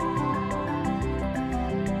along?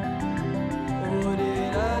 Or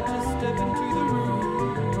did I just step into the room?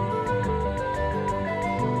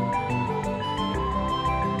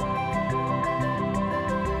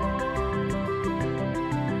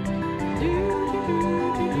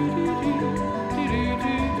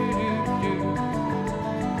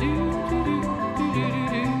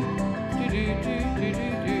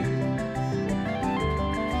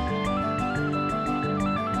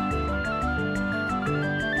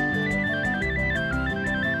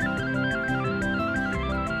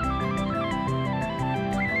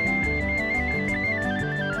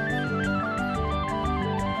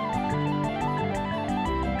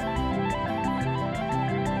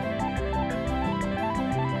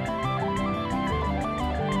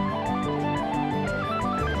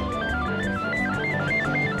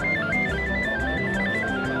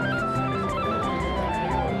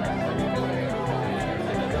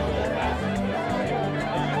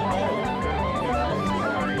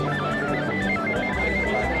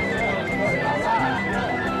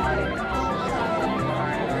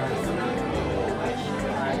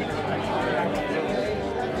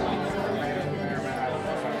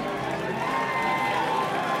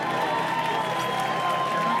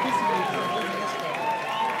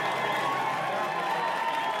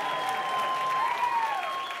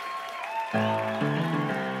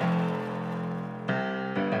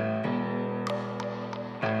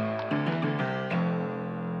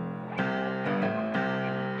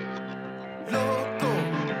 Loco,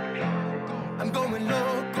 I'm going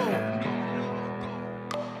loco.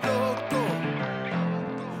 Loco,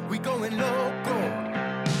 we going loco.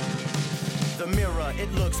 The mirror,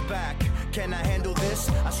 it looks back. Can I handle this?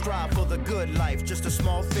 I strive for the good life, just a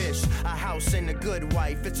small fish, a house and a good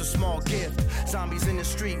wife, it's a small gift. Zombies in the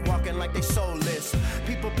street walking like they soulless.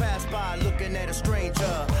 People pass by looking at a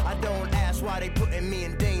stranger. I don't ask why they putting me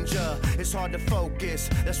in danger. It's hard to focus,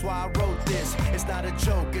 that's why I wrote this. It's not a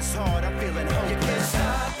joke, it's hard, I'm feeling hopeless. You can't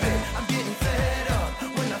stop it, I'm getting fed up.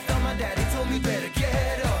 When I found my daddy told me better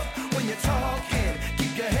get up. When you're talking,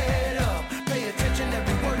 keep your head up. Pay attention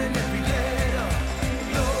every word and every letter.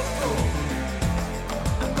 Loco,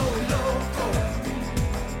 I'm going loco.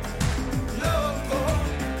 Loco,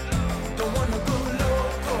 don't wanna go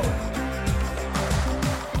loco.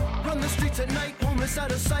 Run the streets at night, homeless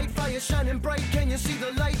out of sight. Fire shining bright, can you see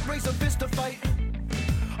the light? Raise a fist to fight.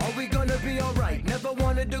 Are we gonna be alright? Never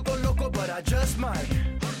wanted to go loco, but I just might.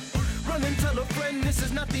 Run and tell a friend this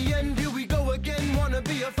is not the end. Here we go again. Wanna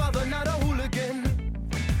be a father, not a hooligan.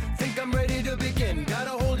 Think I'm ready to begin.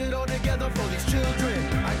 Gotta hold it all together for these children.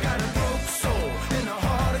 I got a broke soul and a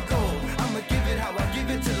heart of gold. I'ma give it how I give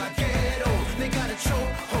it till I get old. They got a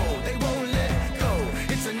chokehold, they won't let go.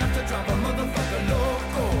 It's enough to drive a motherfucker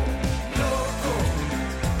loco. Loco,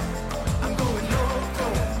 I'm going loco.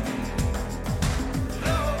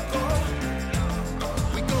 Loco,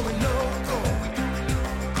 we going loco.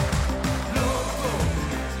 Loco,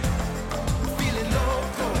 feeling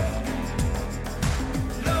loco.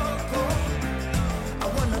 Loco, I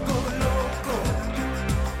wanna go loco.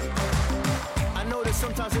 I know that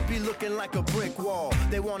sometimes it be looking like a brick wall.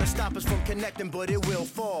 They wanna stop us from connecting, but it will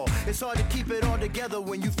fall. It's hard to keep it all together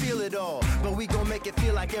when you feel it all. But we gon' make it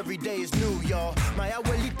feel like every day is new, y'all. My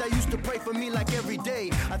abuelita used to pray for me like every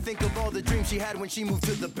day. I think of all the dreams she had when she moved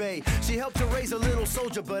to the Bay. She helped to raise a little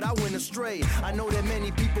soldier, but I went astray. I know that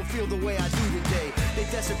many people feel the way I do today. They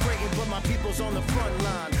desecrating, but my people's on the front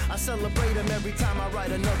line. I celebrate them every time I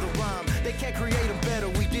write another rhyme. They can't create them better,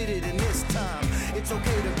 we did it in this time. It's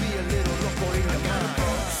okay to be a little loco in your mind. I got a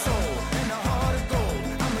broke soul and a heart of gold.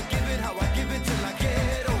 I'ma give it how I give it till I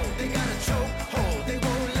get old. They got a chokehold, they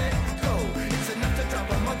won't let go. It's enough to drive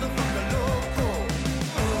a motherfucker loco.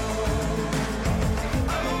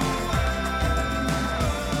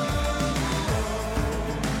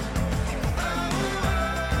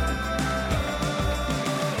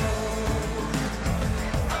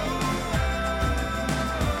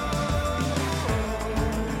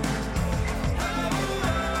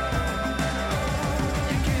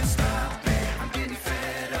 You can't stop it, I'm getting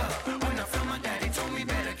fed up. When I found my daddy told me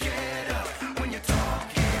better get up. When you're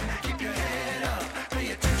talking, keep your head up.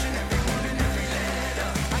 Pay attention every word and every letter.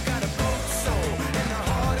 I got a broke soul and a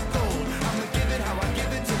heart of gold. I'ma give it how I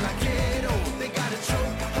give it till I get old. They got a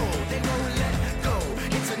chokehold, they won't let go.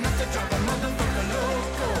 It's enough to drive a motherfucker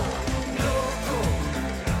loco. Loco,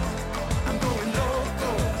 I'm going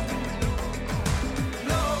loco.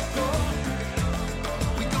 Loco,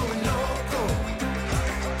 we going loco.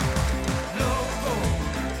 Loco,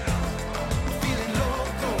 feeling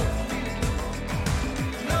loco.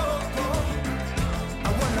 Loco, I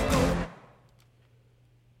wanna go.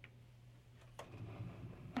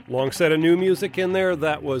 Long set of new music in there.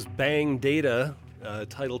 That was Bang Data,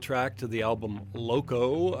 title track to the album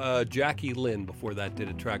Loco. Jackie Lynn before that did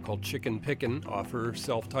a track called Chicken Pickin' off her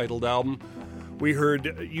self-titled album. We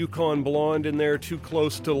heard Yukon Blonde in there, Too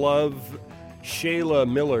Close to Love. Shayla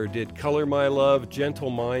Miller did Color My Love. Gentle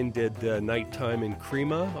Mind did Nighttime in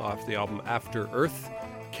Crema off the album After Earth.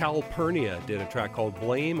 Calpurnia did a track called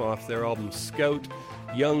Blame off their album Scout.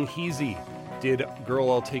 Young Heezy did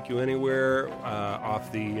Girl I'll Take You Anywhere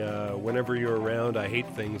off the Whenever You're Around I Hate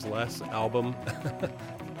Things Less album.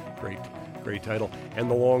 Great title. And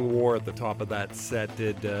The Long War at the top of that set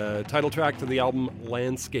did title track to the album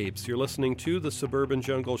Landscapes. You're listening to The Suburban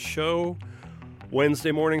Jungle Show.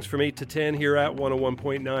 Wednesday mornings from 8 to 10 here at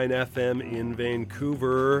 101.9 FM in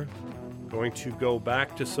Vancouver. Going to go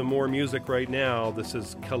back to some more music right now. This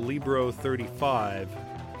is Calibro 35,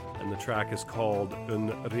 and the track is called Un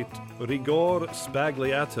Rigor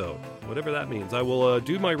Spagliato, whatever that means. I will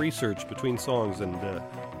do my research between songs and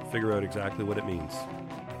figure out exactly what it means.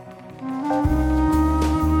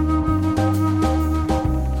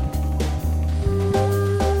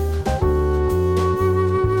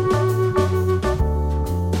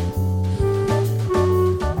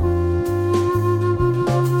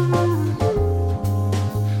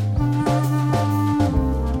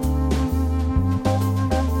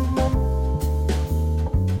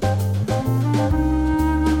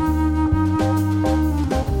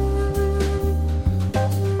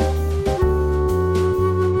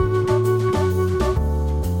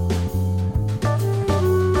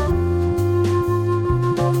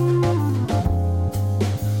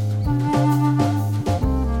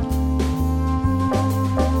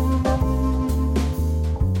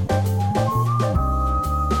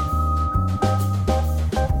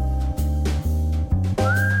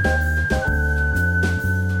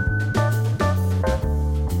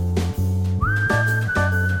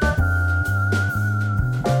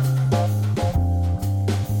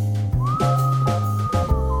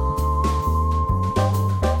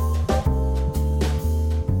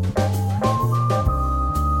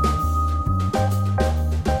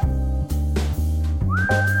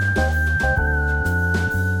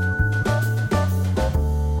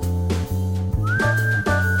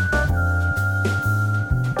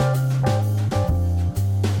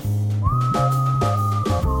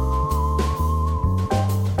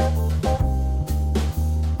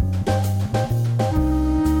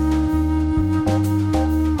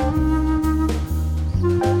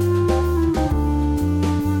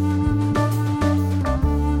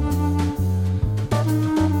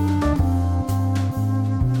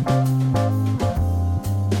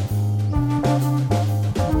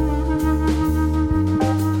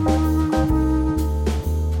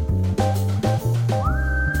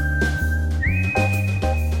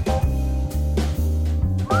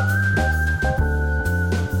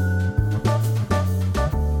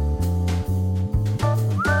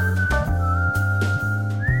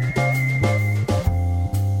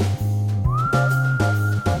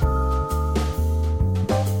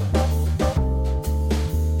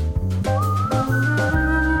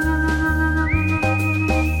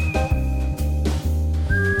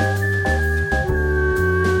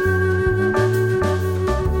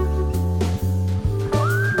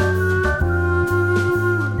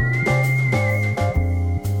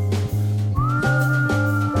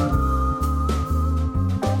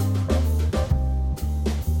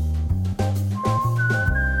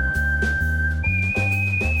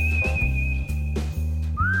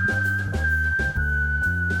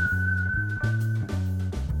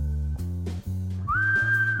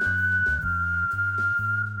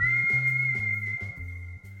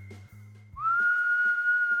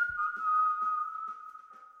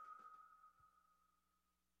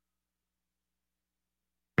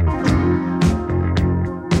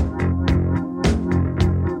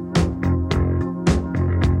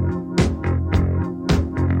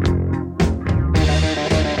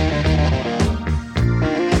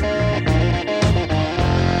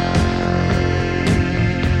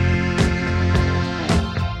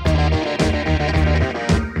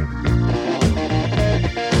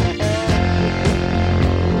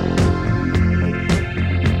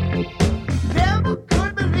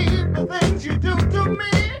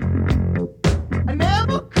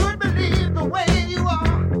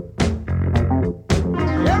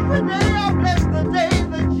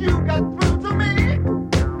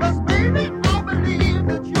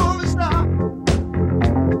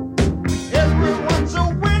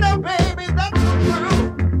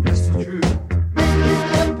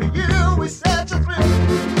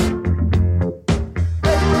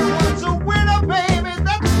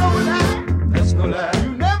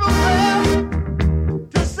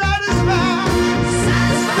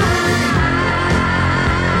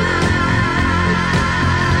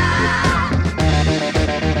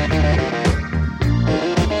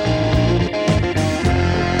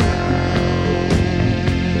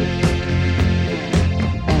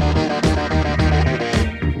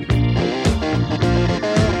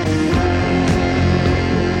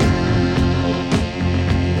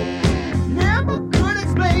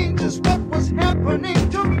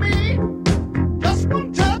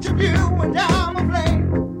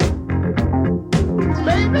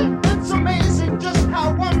 It's amazing just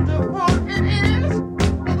how wonderful it is.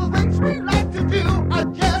 All the things we like to do are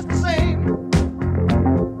just the same.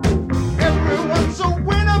 Everyone's a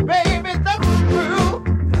winner, baby, that's the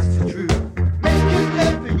truth. That's the truth. Making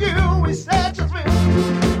love to you is such a thrill.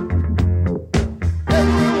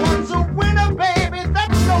 Everyone's a winner, baby,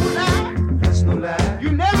 that's no lie. That's no lie.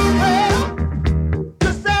 You never fail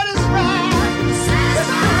to satisfy.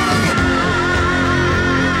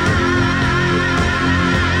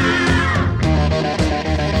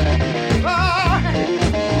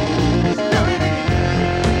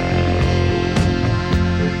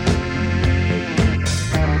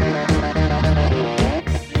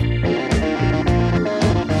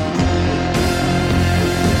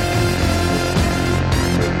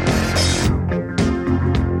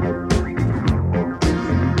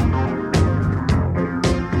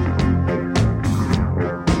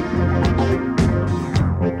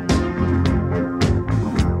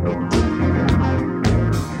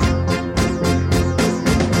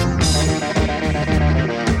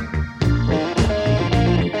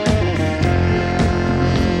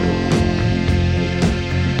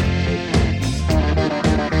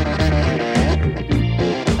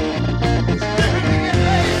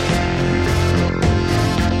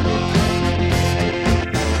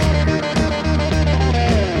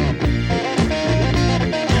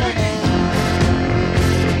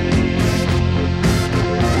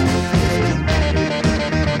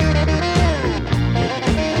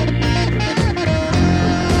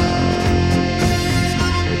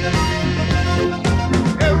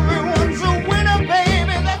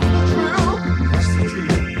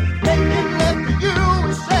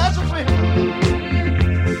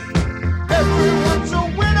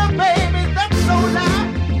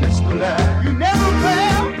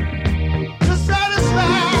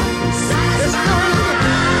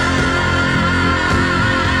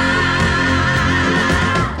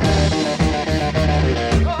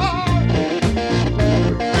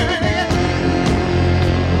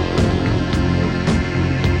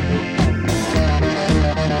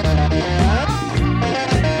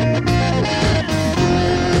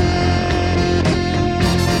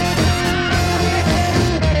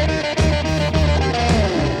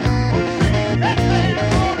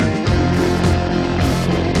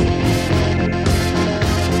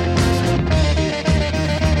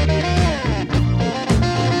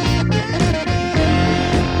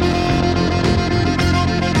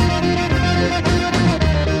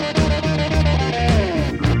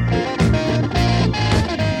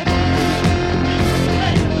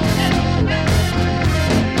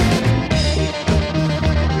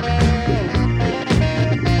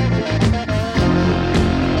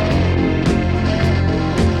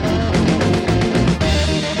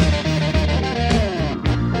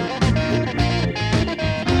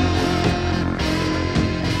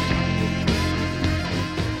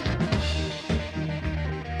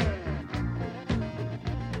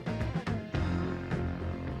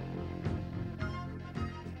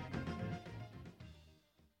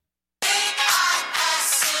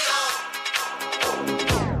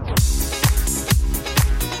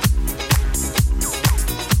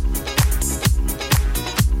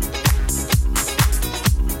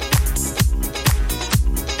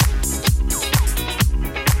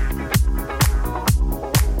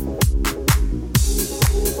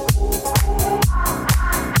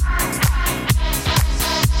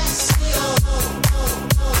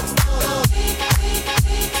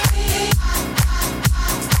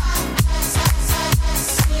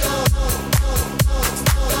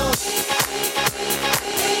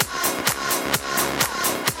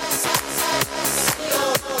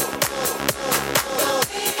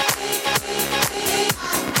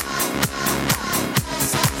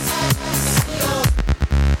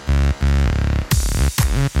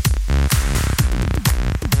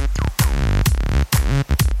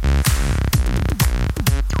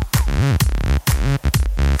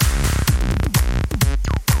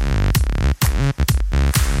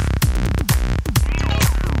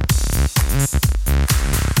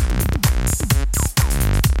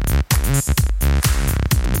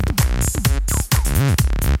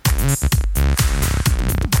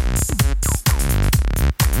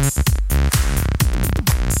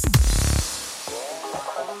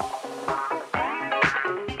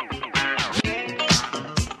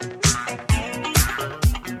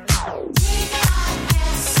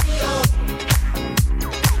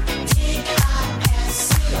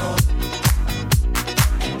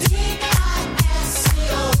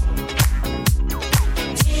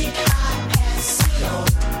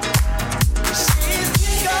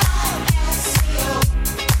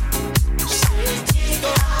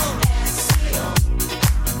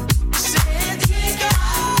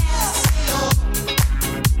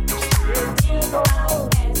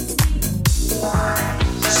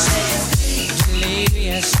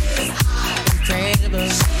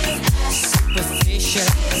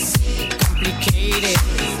 precious, complicated.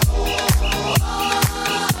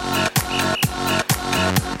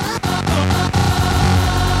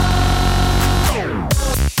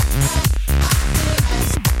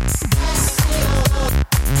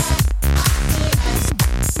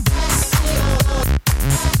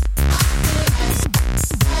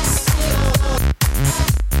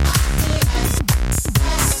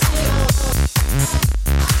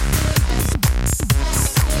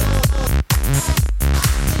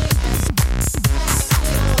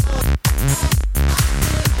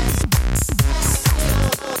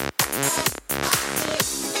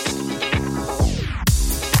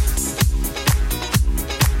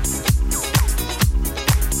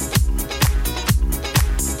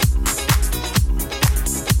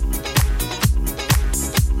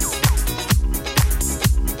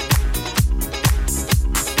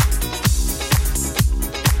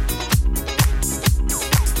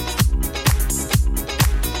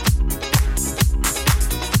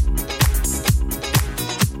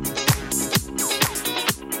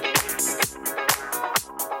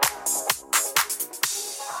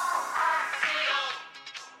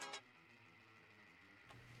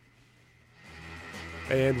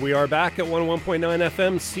 And we are back at 101.9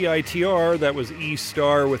 FM CITR. That was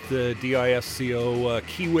E-Star with the DISCO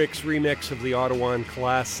Kiwix remix of the Ottawa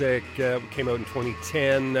classic. Came out in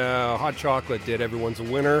 2010. Hot Chocolate did Everyone's a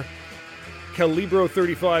Winner. Calibro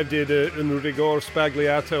 35 did Un Rigor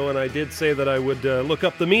Spagliato, and I did say that I would look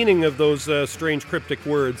up the meaning of those strange cryptic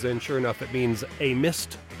words, and sure enough, it means a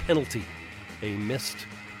missed penalty. A missed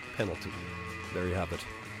penalty. There you have it.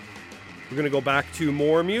 We're going to go back to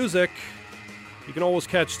more music. You can always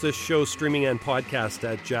catch this show streaming and podcast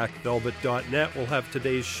at jackvelvet.net. We'll have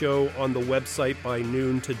today's show on the website by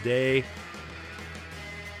noon today.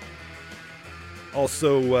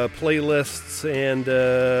 Also, playlists and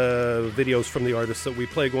videos from the artists that we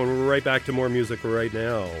play. Going right back to more music right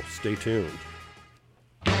now. Stay tuned.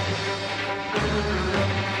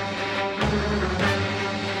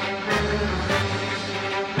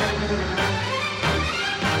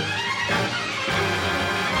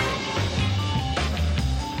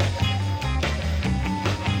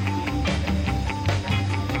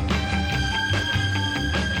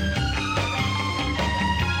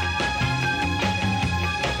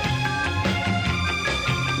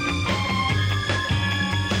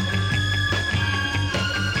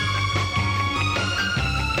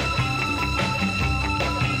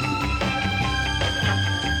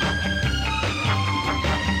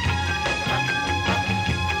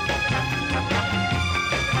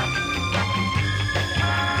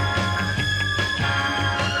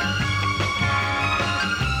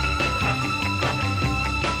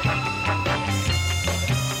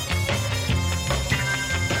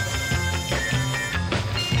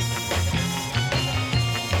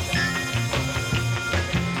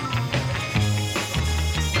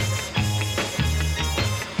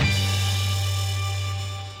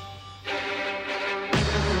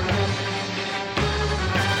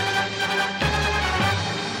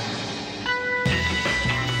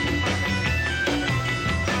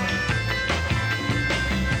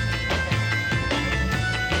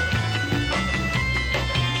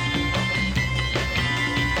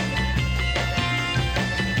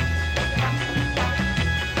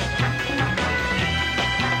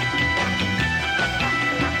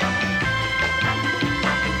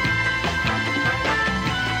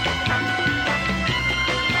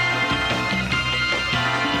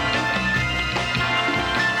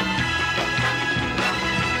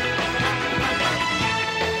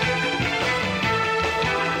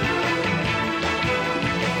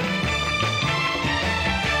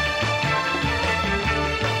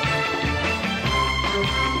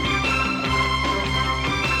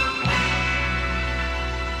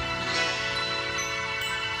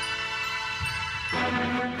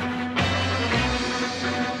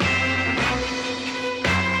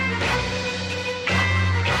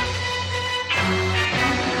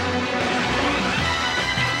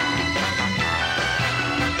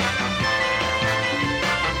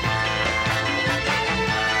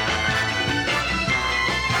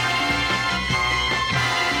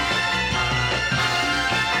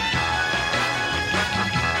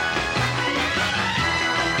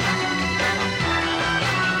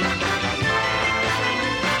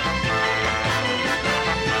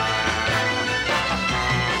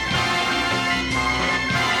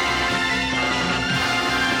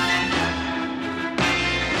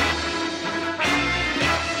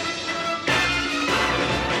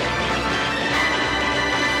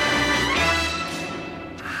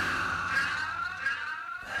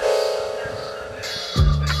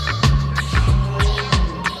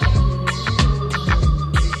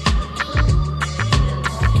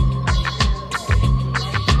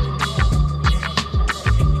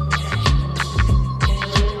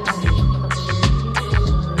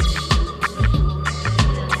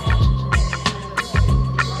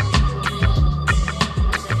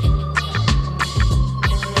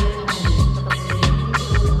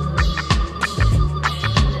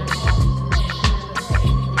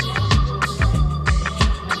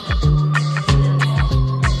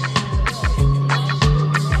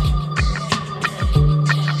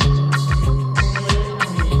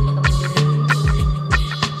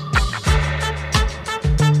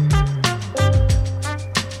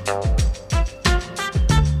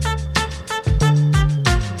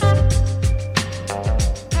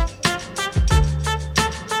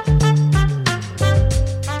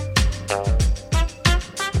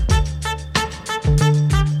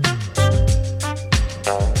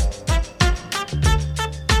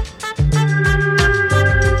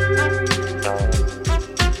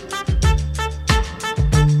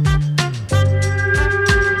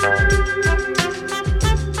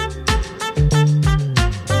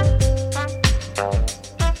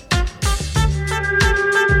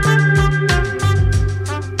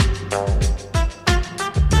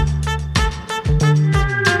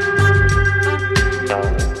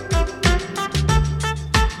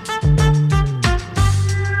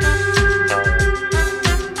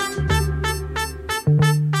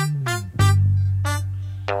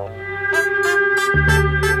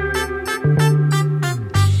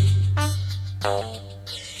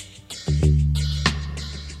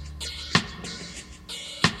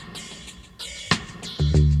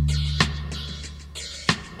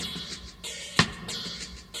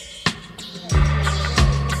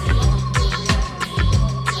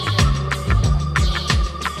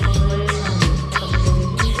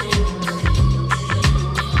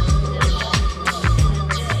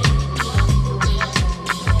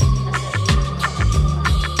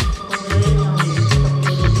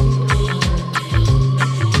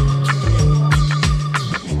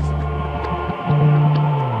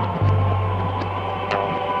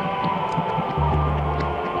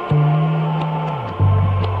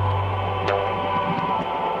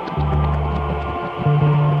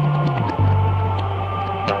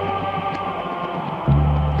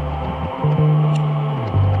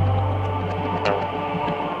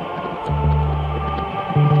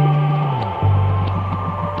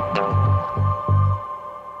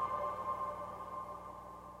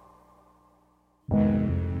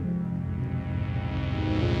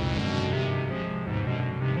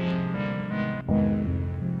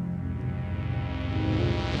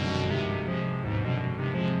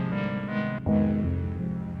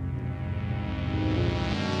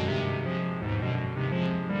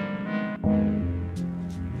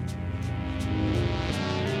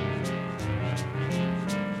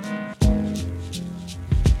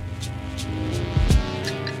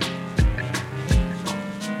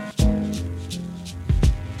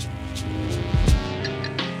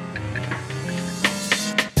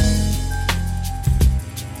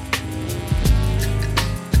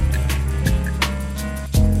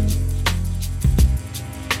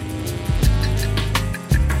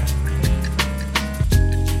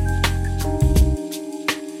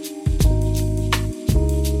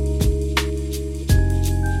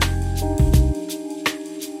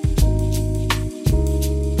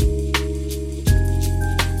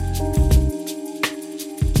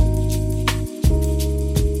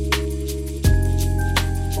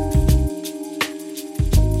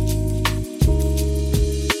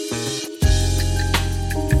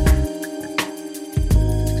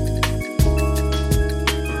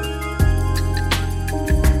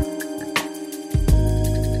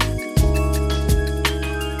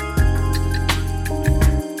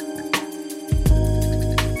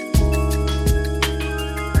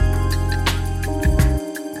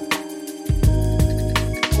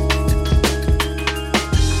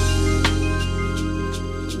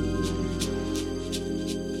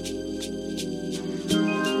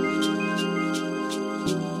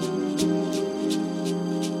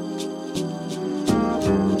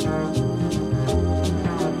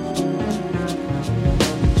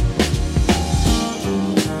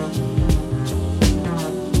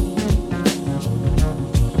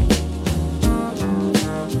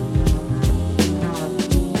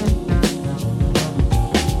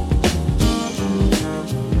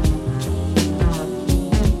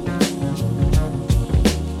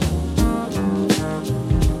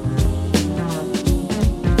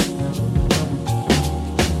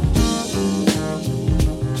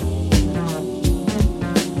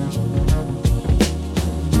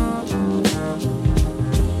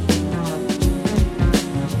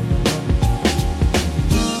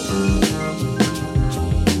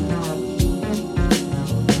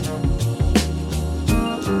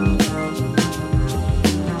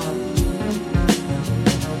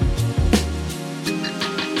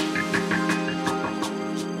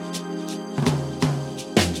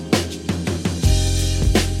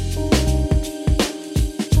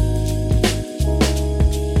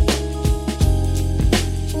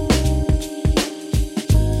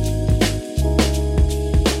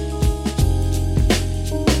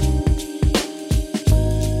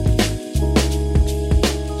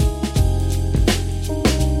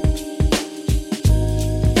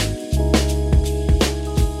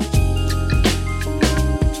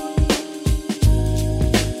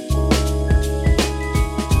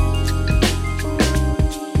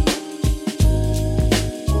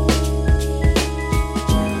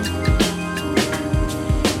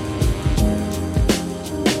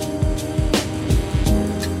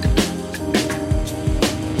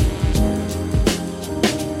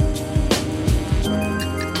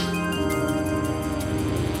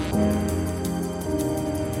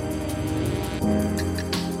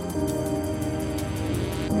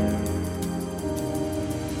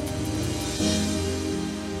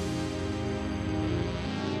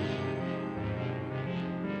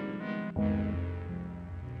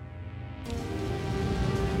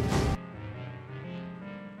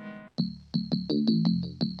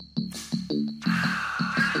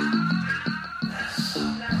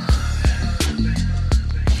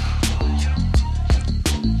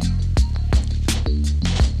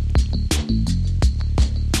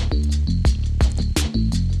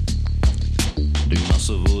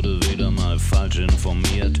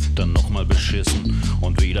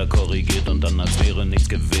 Fehler korrigiert und dann als wäre nichts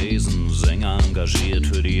gewesen. Sänger engagiert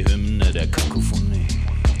für die Hymne der Kakophonie.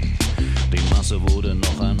 Die Masse wurde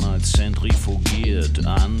noch einmal zentrifugiert,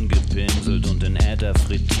 angepinselt und in Äther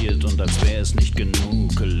frittiert. Und als wäre es nicht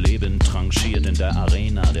genug, lebend tranchiert in der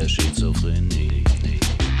Arena der Schizophrenie.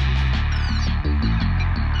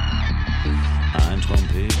 Ein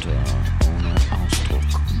Trompeter ohne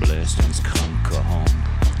Ausdruck bläst ins kranke Horn.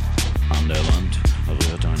 An der Wand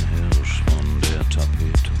rührt ein Hirsch von der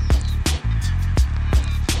Tapete.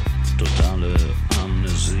 Totale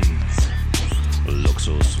Amnesie,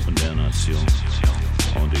 Luxus der Nation.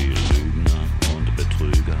 Und die Lügner und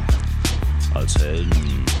Betrüger als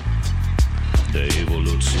Helden der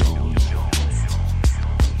Evolution.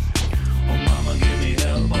 Oh Mama, give me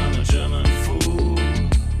help, I'm a German fool.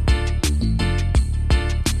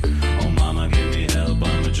 Oh Mama, give me help,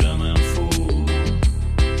 I'm a German fool.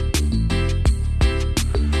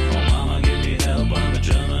 Oh Mama, give me help, I'm a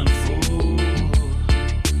German fool.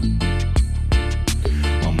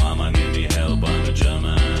 Oh Mama, give me help, I'm a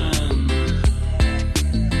German fool.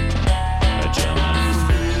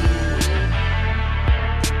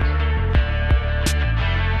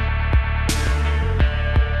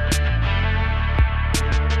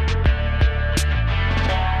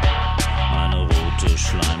 Eine rote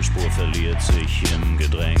Schleimspur verliert sich im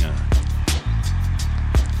Gedränge.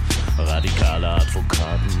 Radikale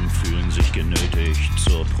Advokaten fühlen sich genötigt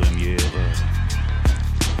zur Premiere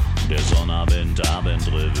der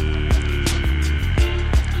Sonnabend-Abendrevue.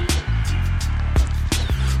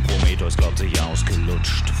 Prometheus glaubt sich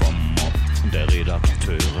ausgelutscht vom Mob der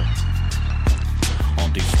Redakteure.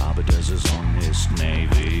 Und die Farbe der Saison ist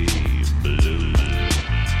Navy Blue.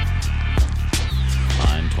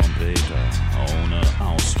 Ein Trompeter ohne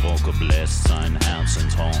Ausdruck bläst sein Herz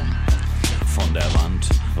ins Horn. Von der Wand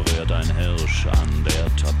rührt ein Hirsch an der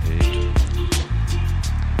Tapete.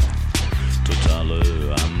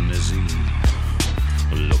 Totale Amnesie,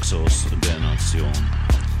 Luxus der Nation.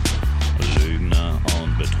 Lügner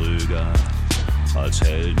und Betrüger als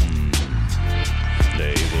Helden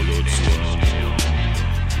der Evolution.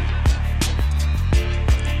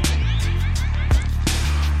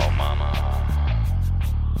 Oh Mama,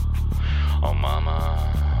 oh Mama.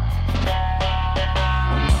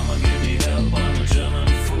 Oh Mama, give me help, I'm a German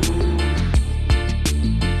fool.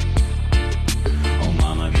 Oh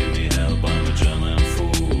Mama, give me help, I'm a German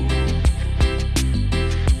fool.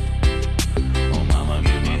 Oh Mama,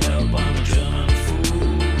 give me help, I'm a German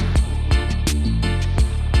fool.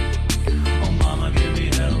 Oh Mama, give me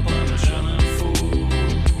help, I'm a German fool.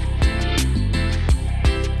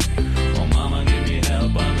 Oh Mama, give me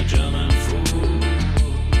help, I'm a German fool.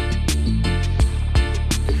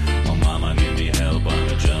 Oh Mama,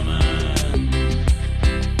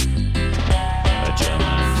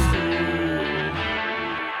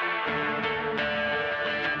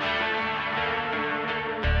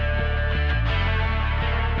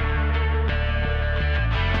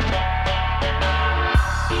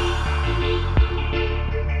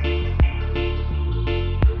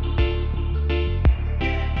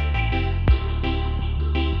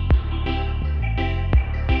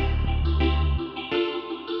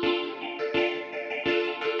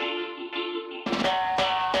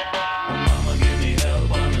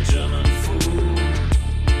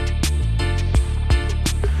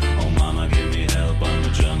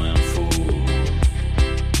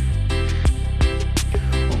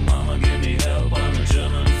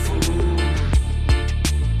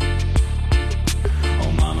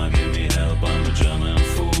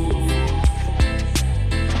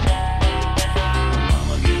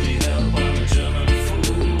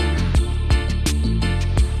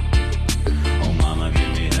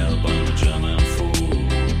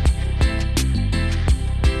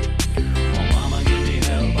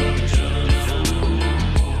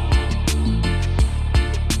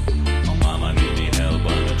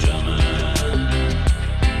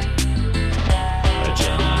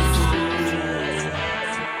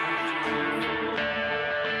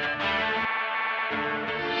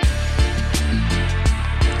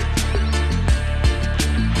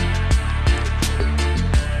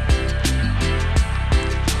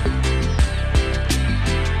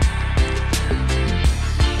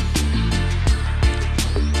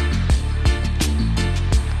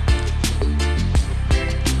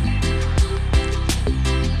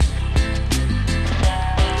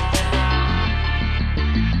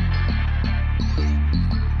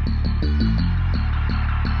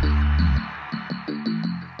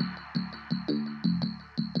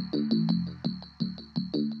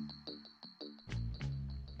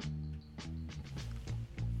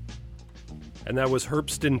 And that was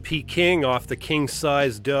Herbston P. King off the King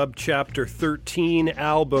Size Dub Chapter 13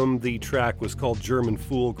 album. The track was called German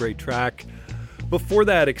Fool, great track. Before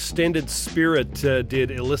that, Extended Spirit did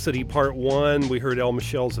Illicity Part 1. We heard El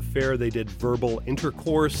Michelle's Affair. They did Verbal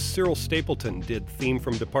Intercourse. Cyril Stapleton did Theme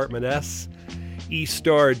from Department S.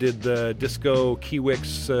 E-Star did the Disco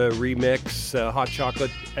Kiwix remix. Hot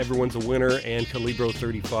Chocolate, Everyone's a Winner, and Calibro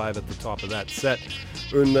 35 at the top of that set.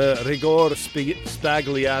 Un rigor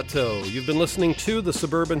spagliato. You've been listening to the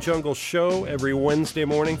Suburban Jungle Show every Wednesday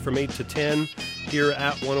morning from 8 to 10 here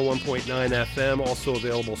at 101.9 FM. Also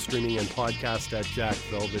available streaming and podcast at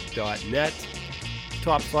jackvelvet.net.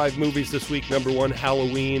 Top 5 movies this week. Number 1,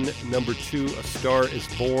 Halloween. Number 2, A Star is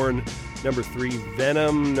Born. Number 3,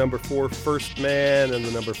 Venom. Number 4, First Man. And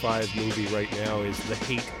the number 5 movie right now is The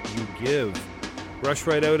Hate U Give. Rush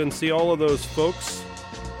right out and see all of those, folks.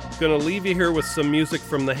 Gonna leave you here with some music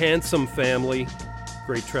from the Handsome Family.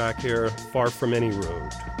 Great track here, Far From Any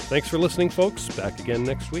Road. Thanks for listening, folks. Back again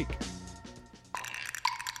next week.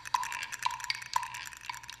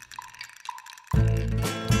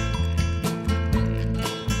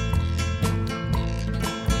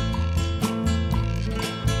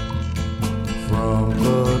 From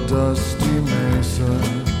the dusty mesa,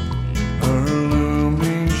 her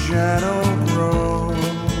looming shadow grows,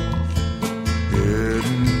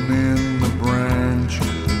 hidden in the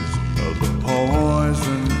branches of the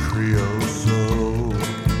poison creosote.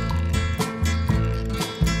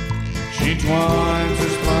 She twines her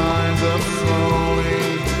spines up slowly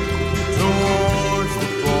towards the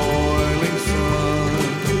boiling sun.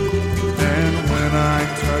 And when I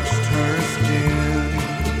touched her skin,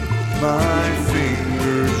 my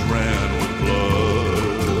fingers ran with blood.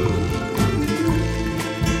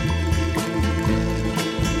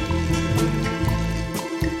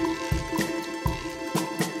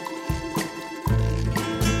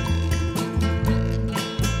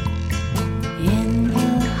 In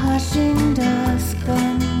the hushing dusk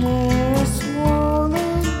under a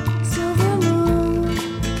swollen silver moon,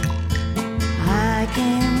 I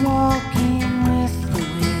came walking with the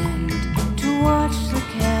wind to watch the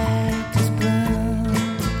cactus bloom.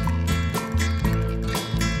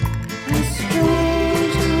 A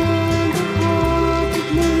strange hunger haunted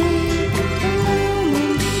me, the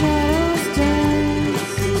looming shadows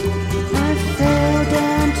danced. I fell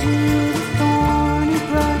down to the thorny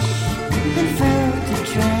brush and felt a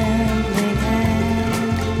trembling hand.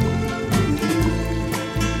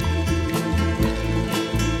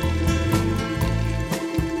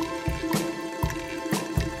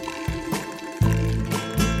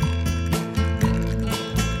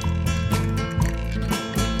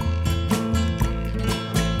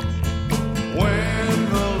 When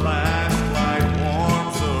the last light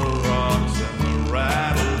warms the rocks and the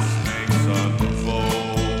rattlesnakes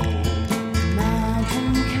unfold,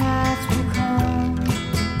 Mountain cats will come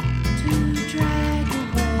to drag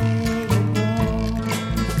away your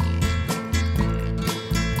bones.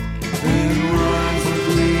 then runs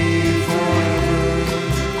with me forever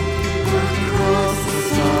across the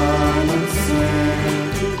silent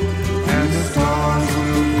sand, and the stars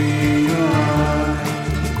will be your eyes,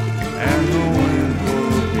 and the wind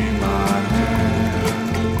will be my hand.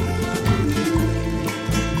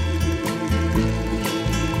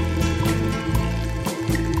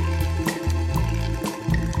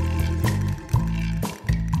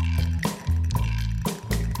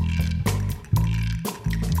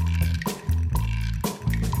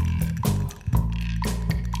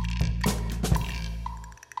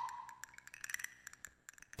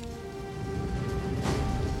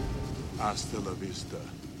 Hasta la vista,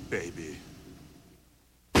 baby.